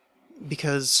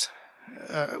 because,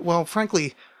 well,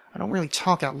 frankly, I don't really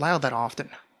talk out loud that often.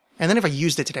 And then if I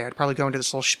used it today, I'd probably go into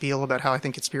this whole spiel about how I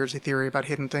think conspiracy theory about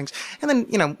hidden things. And then,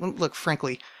 you know, look,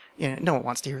 frankly, you know, no one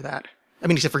wants to hear that. I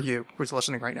mean, except for you, who's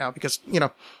listening right now, because, you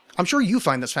know, I'm sure you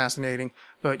find this fascinating,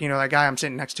 but, you know, that guy I'm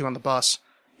sitting next to on the bus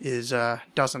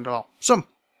doesn't at all. So,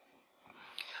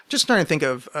 just trying to think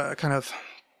of, kind of,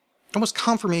 almost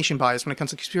confirmation bias when it comes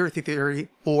to conspiracy theory,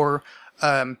 or,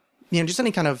 you know, just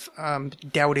any kind of,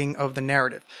 doubting of the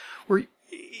narrative. Where,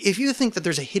 if you think that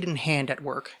there's a hidden hand at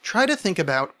work, try to think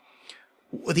about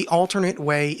the alternate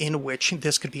way in which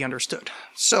this could be understood.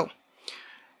 So,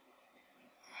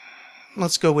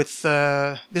 let's go with,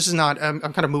 this is not, I'm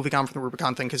kind of moving on from the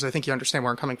Rubicon thing, because I think you understand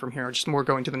where I'm coming from here. I'm just more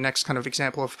going to the next kind of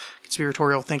example of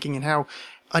conspiratorial thinking and how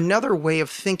another way of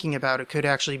thinking about it could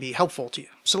actually be helpful to you.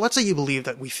 So let's say you believe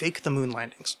that we faked the moon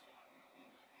landings.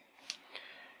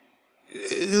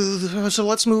 So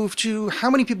let's move to how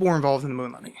many people were involved in the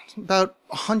moon landing. About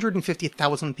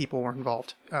 150,000 people were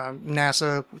involved.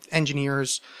 NASA,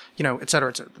 engineers, you know, et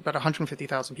cetera, about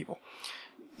 150,000 people.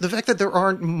 The fact that there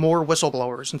aren't more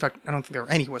whistleblowers, in fact, I don't think there are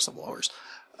any whistleblowers,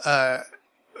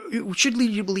 should lead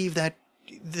you to believe that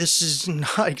this is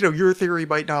not, you know, your theory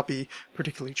might not be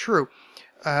particularly true.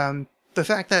 The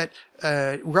fact that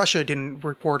Russia didn't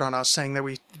report on us saying that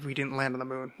we didn't land on the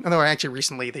moon, although actually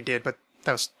recently they did, but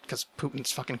that was because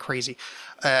Putin's fucking crazy.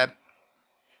 The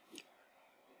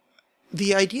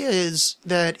idea is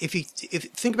that if you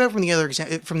think about it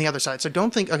from the other side, so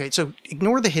don't think, okay, so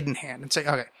ignore the hidden hand and say,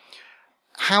 okay,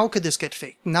 how could this get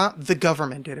faked? Not the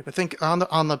government did it, but think on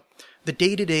the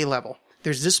day-to-day level.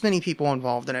 There's this many people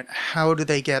involved in it. How do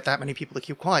they get that many people to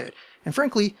keep quiet? And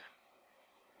frankly,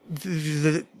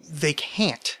 they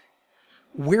can't.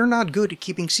 We're not good at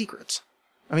keeping secrets.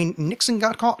 I mean, Nixon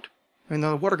got caught. I mean,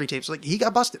 the Watergate tapes, like, he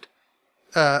got busted.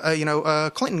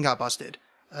 Clinton got busted.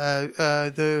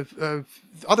 The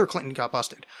other Clinton got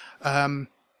busted.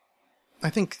 I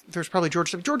think there's probably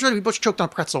George W. Bush choked on a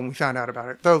pretzel when we found out about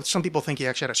it, though some people think he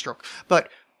actually had a stroke. But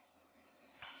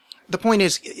the point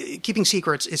is, keeping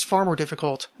secrets is far more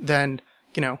difficult than,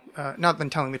 not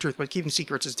than telling the truth, but keeping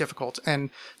secrets is difficult,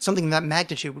 and something of that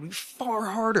magnitude would be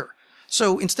far harder.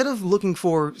 So instead of looking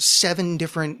for 7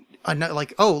 different,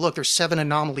 there's 7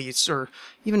 anomalies, or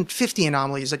even 50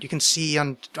 anomalies that you can see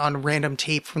on random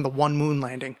tape from the one moon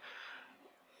landing,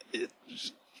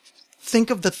 think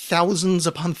of the thousands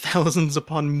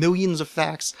upon millions of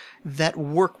facts that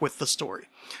work with the story.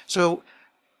 So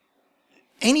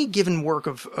any given work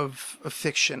of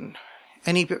fiction,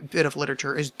 any bit of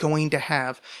literature is going to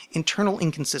have internal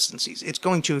inconsistencies. It's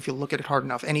going to, if you look at it hard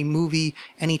enough. Any movie,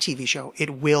 any TV show, it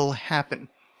will happen.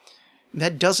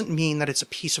 That doesn't mean that it's a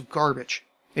piece of garbage.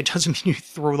 It doesn't mean you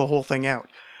throw the whole thing out.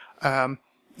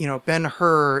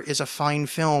 Ben-Hur is a fine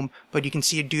film, but you can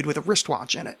see a dude with a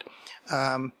wristwatch in it.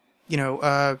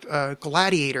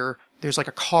 Gladiator, there's like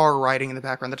a car riding in the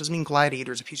background. That doesn't mean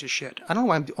Gladiator's a piece of shit. I don't know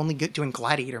why I'm only doing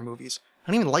Gladiator movies.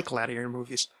 I don't even like Gladiator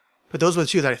movies. But those were the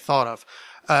 2 that I thought of.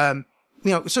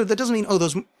 So that doesn't mean,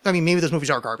 maybe those movies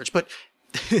are garbage, but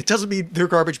it doesn't mean they're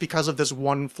garbage because of this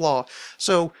one flaw.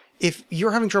 So if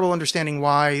you're having trouble understanding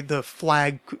why the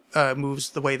flag moves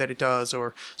the way that it does,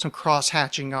 or some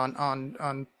cross-hatching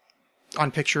on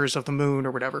pictures of the moon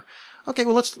or whatever, okay,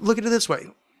 well, let's look at it this way.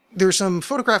 There's some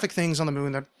photographic things on the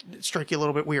moon that strike you a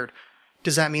little bit weird.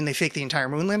 Does that mean they fake the entire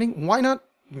moon landing? Why not?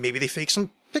 Maybe they fake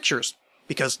some pictures.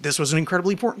 Because this was an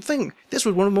incredibly important thing. This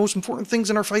was one of the most important things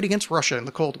in our fight against Russia in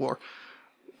the Cold War.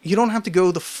 You don't have to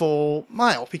go the full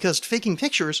mile, because faking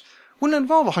pictures wouldn't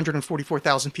involve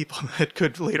 144,000 people that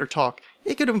could later talk.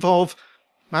 It could involve,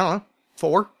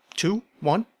 4, 2,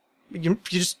 1. You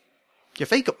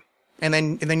fake them. And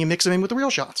then you mix them in with the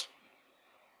real shots.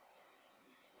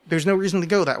 There's no reason to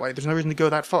go that way. There's no reason to go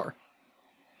that far.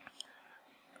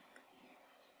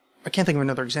 I can't think of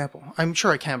another example. I'm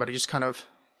sure I can, but I just kind of...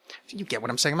 You get what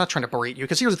I'm saying. I'm not trying to berate you,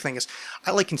 because here's the thing is,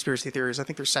 I like conspiracy theories. I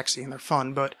think they're sexy and they're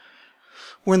fun, but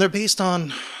when they're based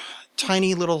on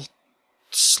tiny little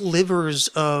slivers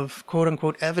of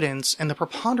quote-unquote evidence, and the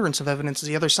preponderance of evidence is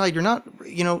the other side, you're not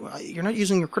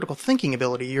using your critical thinking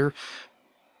ability.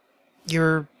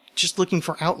 You're just looking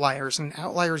for outliers, and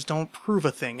outliers don't prove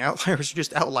a thing. Outliers are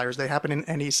just outliers. They happen in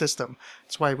any system.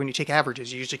 That's why when you take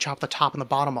averages, you usually chop the top and the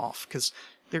bottom off, because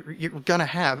you're gonna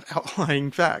have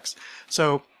outlying facts.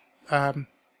 So, I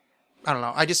don't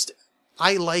know. I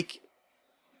like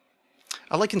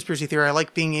conspiracy theory. I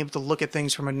like being able to look at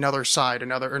things from another side,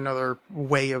 another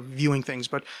way of viewing things.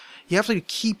 But you have to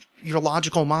keep your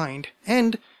logical mind.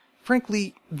 And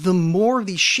frankly, the more of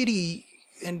these shitty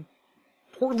and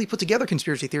poorly put together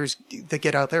conspiracy theories that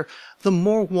get out there, the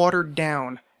more watered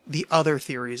down the other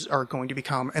theories are going to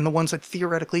become, and the ones that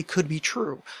theoretically could be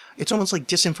true. It's almost like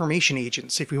disinformation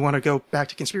agents, if we want to go back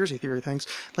to conspiracy theory things.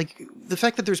 Like, the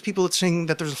fact that there's people that saying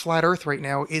that there's a flat earth right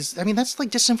now that's like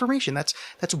disinformation.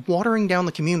 That's watering down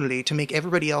the community to make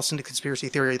everybody else into conspiracy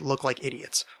theory look like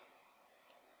idiots.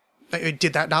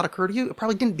 Did that not occur to you? It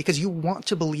probably didn't, because you want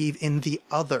to believe in the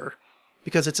other.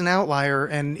 Because it's an outlier,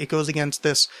 and it goes against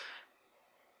this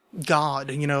God,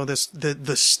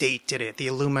 the state did it, the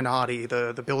Illuminati,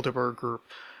 the Bilderberg group.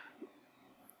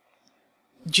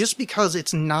 Just because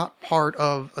it's not part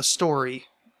of a story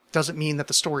doesn't mean that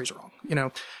the story's wrong,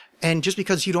 And just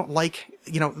because you don't like,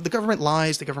 the government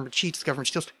lies, the government cheats, the government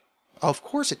steals. Of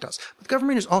course it does. But the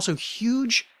government is also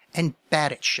huge and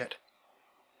bad at shit.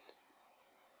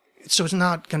 So it's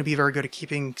not going to be very good at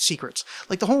keeping secrets.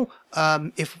 Like the whole,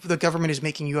 if the government is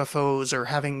making UFOs or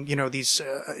having, these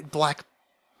black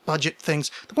budget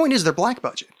things. The point is they're black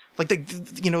budget. Like the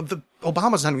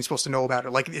Obama's not even supposed to know about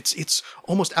it. Like it's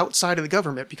almost outside of the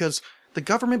government, because the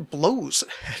government blows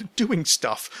at doing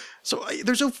stuff. So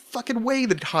there's no fucking way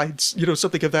that it hides,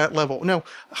 something of that level. No,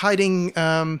 hiding,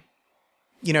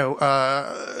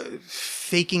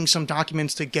 faking some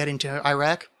documents to get into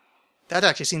Iraq. That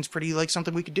actually seems pretty like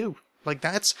something we could do. Like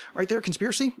that's right there,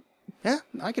 conspiracy. Yeah,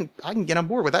 I can get on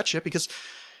board with that shit, because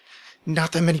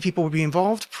not that many people would be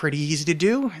involved. Pretty easy to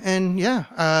do. And yeah,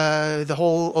 the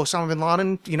whole Osama bin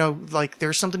Laden,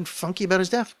 there's something funky about his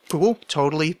death. Cool.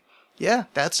 Totally. Yeah,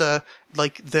 that's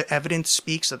like the evidence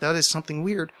speaks that is something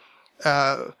weird.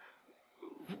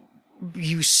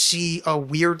 you see a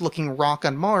weird-looking rock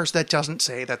on Mars, that doesn't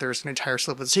say that there's an entire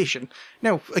civilization.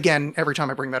 Now, again, every time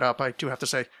I bring that up, I do have to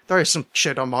say, there is some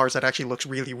shit on Mars that actually looks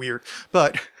really weird.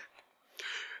 But,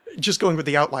 just going with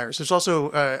the outliers, there's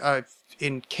also,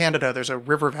 in Canada, there's a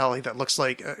river valley that looks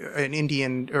like a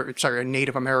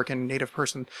Native American, native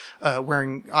person,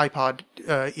 wearing iPod,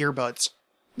 earbuds.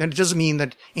 And it doesn't mean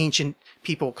that ancient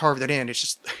people carved it in. It's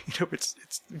just,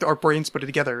 it's our brains put it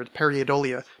together. It's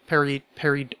pareidolia,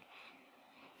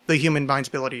 the human mind's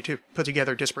ability to put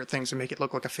together disparate things and make it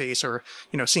look like a face, or,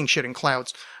 seeing shit in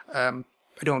clouds.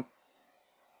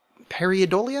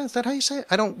 Pareidolia? Is that how you say it?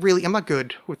 I'm not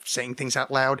good with saying things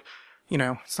out loud.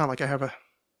 It's not like I have a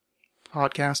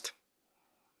podcast.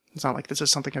 It's not like this is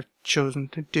something I've chosen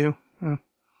to do.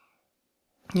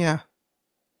 Yeah.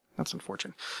 That's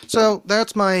unfortunate. So,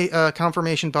 that's my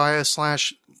confirmation bias /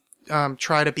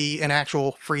 try to be an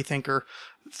actual free thinker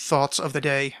thoughts of the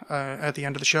day at the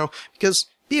end of the show. Because,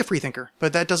 be a free thinker,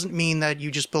 but that doesn't mean that you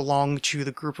just belong to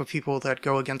the group of people that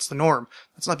go against the norm.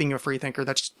 That's not being a free thinker,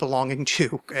 that's just belonging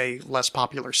to a less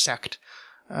popular sect.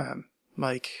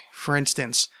 For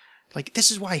instance,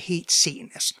 this is why I hate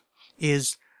Satanists,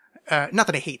 is, not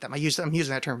that I hate them, I'm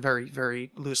using that term very,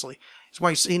 very loosely. It's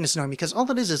why Satanists annoy me, because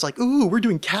all it is ooh, we're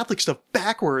doing Catholic stuff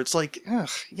backwards. Ugh,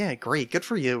 yeah, great, good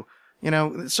for you.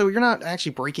 So you're not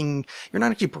actually breaking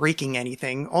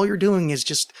anything. All you're doing is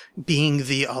just being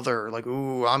the other.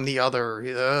 Ooh, I'm the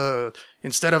other.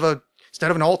 Instead of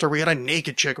an altar, we had a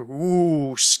naked chick.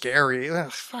 Ooh, scary.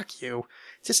 Ugh, fuck you.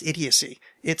 It's just idiocy.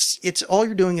 It's all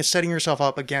you're doing is setting yourself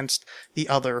up against the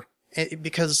other.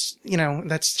 Because,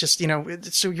 that's just,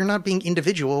 so you're not being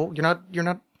individual.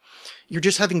 You're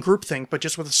just having groupthink, but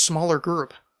just with a smaller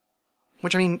group.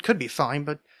 Which, could be fine,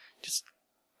 but just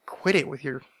quit it with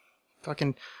your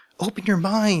fucking open your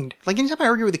mind. Anytime I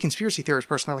argue with a conspiracy theorist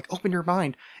person, they're like, open your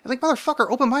mind. I'm like, motherfucker,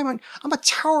 open my mind. I'm a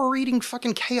tower-reading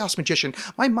fucking chaos magician.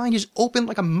 My mind is open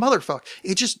like a motherfucker.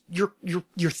 It's just, your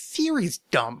theory's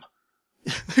dumb.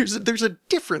 There's a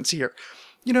difference here.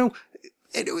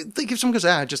 If someone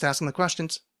goes, just asking the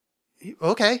questions.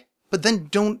 Okay. But then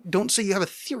don't say you have a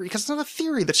theory, because it's not a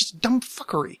theory, that's just dumb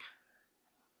fuckery.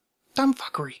 Dumb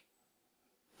fuckery.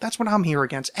 That's what I'm here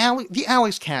against. The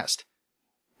Alex cast.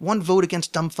 One vote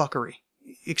against dumb fuckery.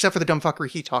 Except for the dumb fuckery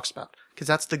he talks about. Because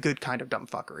that's the good kind of dumb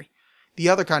fuckery. The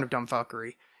other kind of dumb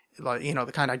fuckery,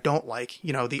 the kind I don't like,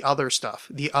 the other stuff.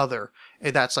 The other.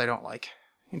 That's I don't like.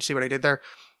 You see what I did there?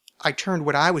 I turned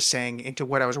what I was saying into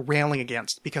what I was railing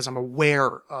against, because I'm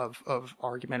aware of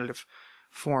argumentative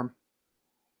form.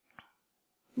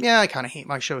 Yeah, I kind of hate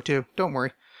my show too. Don't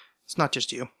worry. It's not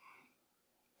just you.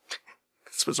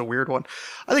 This was a weird one.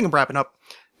 I think I'm wrapping up.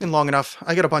 Been long enough.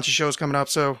 I got a bunch of shows coming up,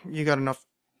 so you got enough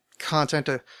content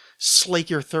to slake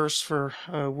your thirst for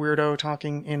a weirdo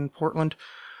talking in Portland.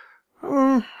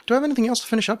 Do I have anything else to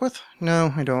finish up with?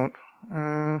 No, I don't.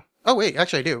 Oh wait,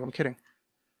 actually I do. I'm kidding.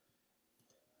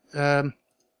 I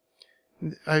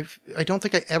don't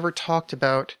think I ever talked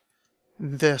about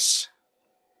this.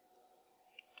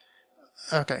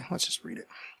 Okay, let's just read it.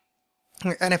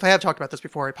 And if I have talked about this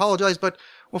before, I apologize, but,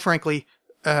 well, frankly,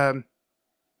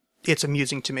 it's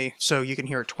amusing to me, so you can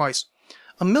hear it twice.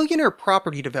 A millionaire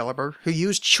property developer who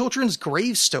used children's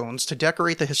gravestones to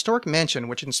decorate the historic mansion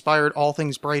which inspired All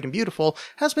Things Bright and Beautiful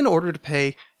has been ordered to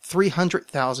pay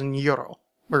 300,000 euro.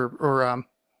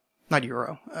 Not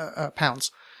euro,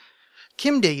 pounds.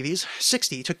 Kim Davies,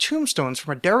 60, took tombstones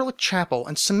from a derelict chapel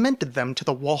and cemented them to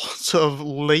the walls of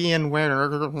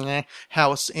Llanwrner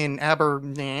House in Aber,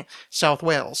 South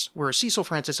Wales, where Cecil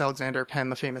Francis Alexander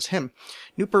penned the famous hymn.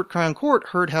 Newport Crown Court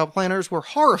heard how planners were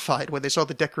horrified when they saw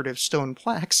the decorative stone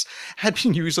plaques had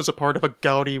been used as a part of a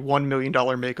gaudy $1 million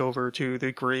makeover to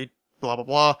the great blah blah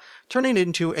blah, turning it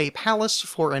into a palace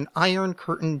for an Iron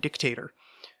Curtain dictator.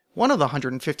 One of the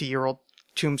 150-year-old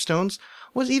tombstones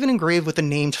was even engraved with the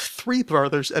names 3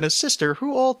 brothers and a sister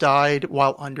who all died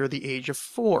while under the age of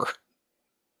 4.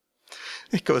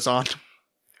 It goes on.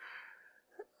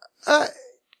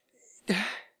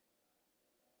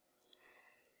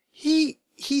 He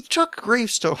took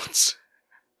gravestones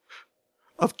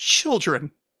of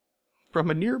children from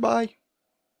a nearby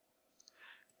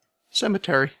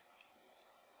cemetery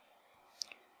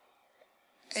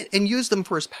and used them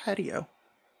for his patio.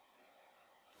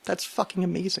 That's fucking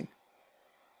amazing.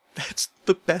 That's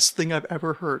the best thing I've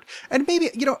ever heard. And maybe,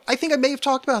 I think I may have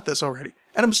talked about this already.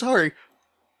 And I'm sorry,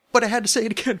 but I had to say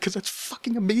it again because that's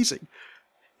fucking amazing.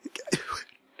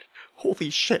 Holy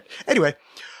shit. Anyway,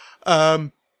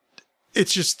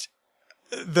 it's just,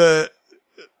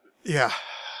 yeah.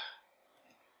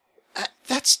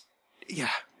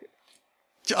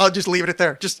 I'll just leave it at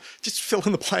there. Just fill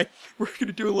in the blank. We're going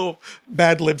to do a little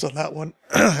Mad Libs on that one.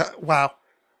 Wow.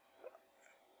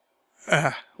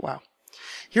 Wow.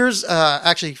 Here's,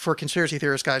 actually, for conspiracy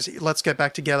theorists, guys, let's get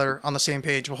back together on the same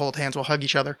page. We'll hold hands. We'll hug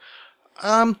each other.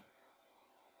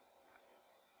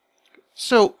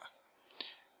 So,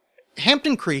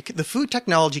 Hampton Creek, the food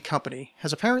technology company,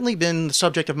 has apparently been the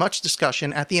subject of much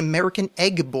discussion at the American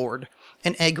Egg Board,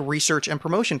 an egg research and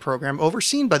promotion program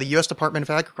overseen by the U.S. Department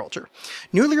of Agriculture.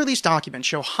 Newly released documents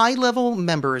show high-level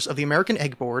members of the American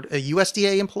Egg Board, a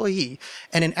USDA employee,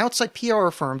 and an outside PR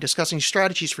firm discussing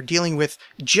strategies for dealing with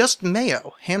Just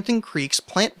Mayo, Hampton Creek's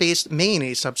plant-based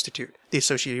mayonnaise substitute, the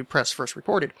Associated Press first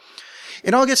reported.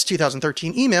 In August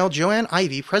 2013 email, Joanne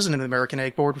Ivey, president of the American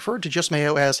Egg Board, referred to Just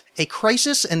Mayo as a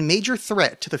crisis and major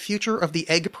threat to the future of the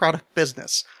egg product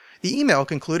business. The email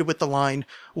concluded with the line,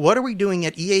 "What are we doing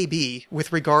at EAB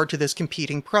with regard to this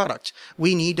competing product?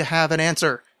 We need to have an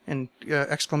answer," and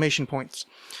exclamation points.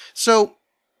 So,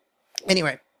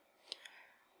 anyway.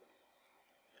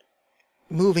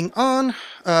 Moving on,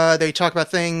 they talk about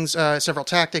things, several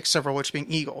tactics, several which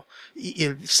being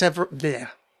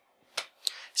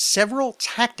several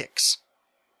tactics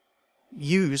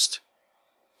used,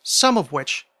 some of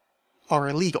which are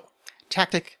illegal.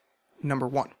 Tactic number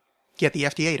 1. Get the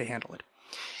FDA to handle it.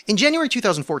 In January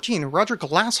 2014, Roger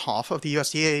Glasshoff of the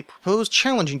USDA proposed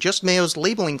challenging Just Mayo's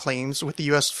labeling claims with the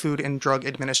U.S. Food and Drug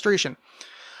Administration.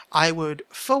 I would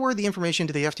forward the information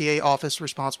to the FDA office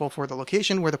responsible for the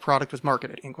location where the product was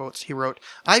marketed, in quotes, he wrote.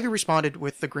 Ivey responded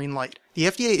with the green light. The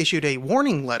FDA issued a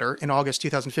warning letter in August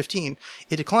 2015.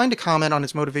 It declined to comment on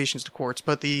its motivations to courts,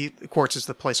 but the courts is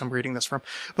the place I'm reading this from.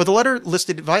 But the letter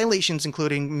listed violations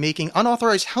including making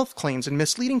unauthorized health claims and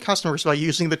misleading customers by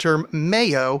using the term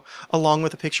mayo along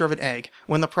with a picture of an egg,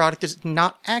 when the product is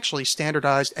not actually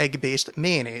standardized egg-based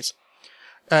mayonnaise.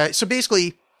 So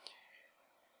basically,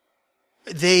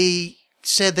 they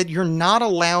said that you're not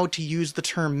allowed to use the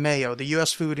term mayo. The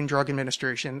U.S. Food and Drug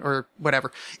Administration, or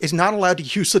whatever, is not allowed to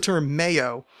use the term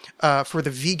mayo for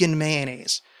the vegan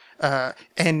mayonnaise.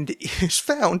 And it's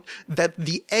found that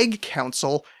the Egg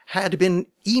Council had been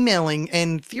emailing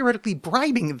and theoretically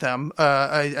bribing them,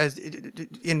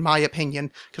 in my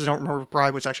opinion, because I don't remember if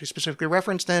bribe was actually specifically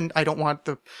referenced, and I don't want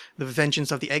the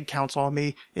vengeance of the Egg Council on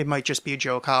me. It might just be a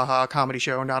joke, haha, comedy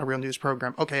show, not a real news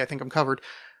program. Okay, I think I'm covered.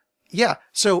 Yeah,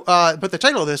 so, but the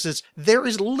title of this is, There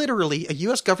is Literally a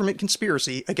U.S. Government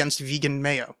Conspiracy Against Vegan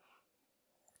Mayo.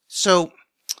 So,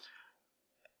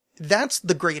 that's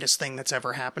the greatest thing that's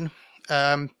ever happened.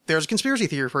 There's a conspiracy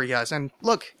theory for you guys, and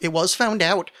look, it was found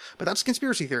out, but that's a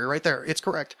conspiracy theory right there. It's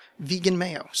correct. Vegan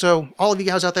mayo. So, all of you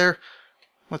guys out there,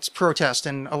 let's protest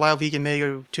and allow vegan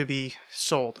mayo to be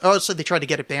sold. Oh, so they tried to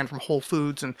get it banned from Whole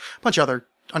Foods and a bunch of other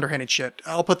underhanded shit.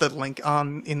 I'll put the link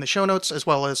in the show notes, as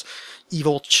well as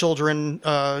Evil Children,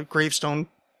 Gravestone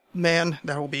Man.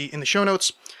 That will be in the show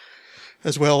notes,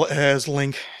 as well as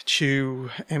link to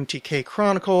MTK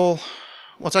Chronicle.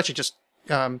 Well, it's actually just,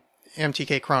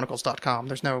 mtkchronicles.com.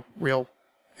 There's no real,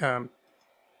 I'll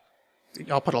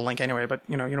put a link anyway, but,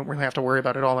 you don't really have to worry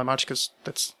about it all that much, because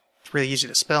it's really easy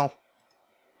to spell.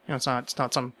 It's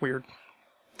not some weird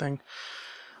thing.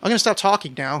 I'm gonna stop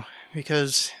talking now,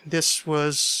 because this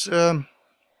wasn't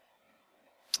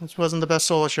the best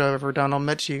solo show I've ever done, I'll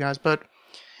admit to you guys, but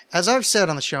as I've said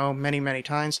on the show many, many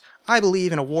times, I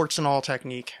believe in a warts and all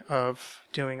technique of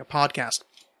doing a podcast.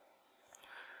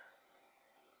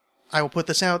 I will put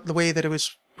this out the way that it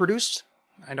was produced.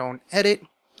 I don't edit,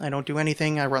 I don't do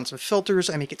anything, I run some filters,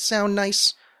 I make it sound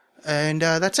nice, and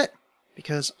that's it,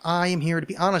 because I am here to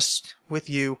be honest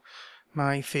with you,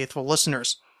 my faithful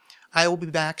listeners. I will be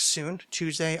back soon.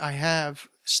 Tuesday, I have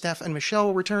Steph and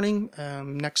Michelle returning.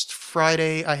 Next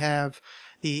Friday, I have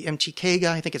the MTK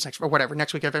guy. I think it's next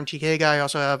week I have MTK guy. I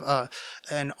also have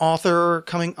an author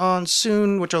coming on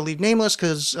soon, which I'll leave nameless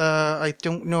because I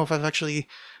don't know if I've actually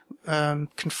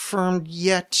confirmed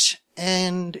yet.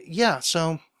 And yeah,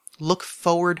 so look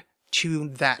forward to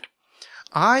that.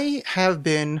 I have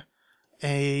been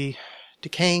a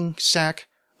decaying sack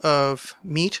of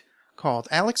meat called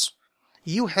Alex.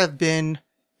 You have been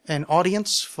an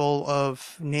audience full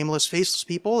of nameless, faceless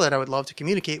people that I would love to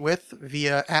communicate with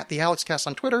via @thealexcast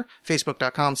on Twitter,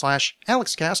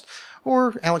 facebook.com/alexcast,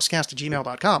 or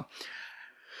alexcast@gmail.com.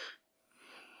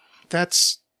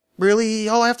 That's really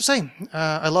all I have to say.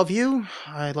 I love you.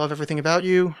 I love everything about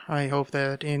you. I hope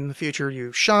that in the future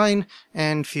you shine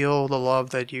and feel the love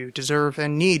that you deserve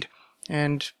and need.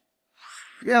 And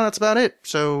yeah, that's about it.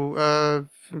 So,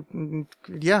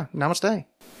 yeah, namaste.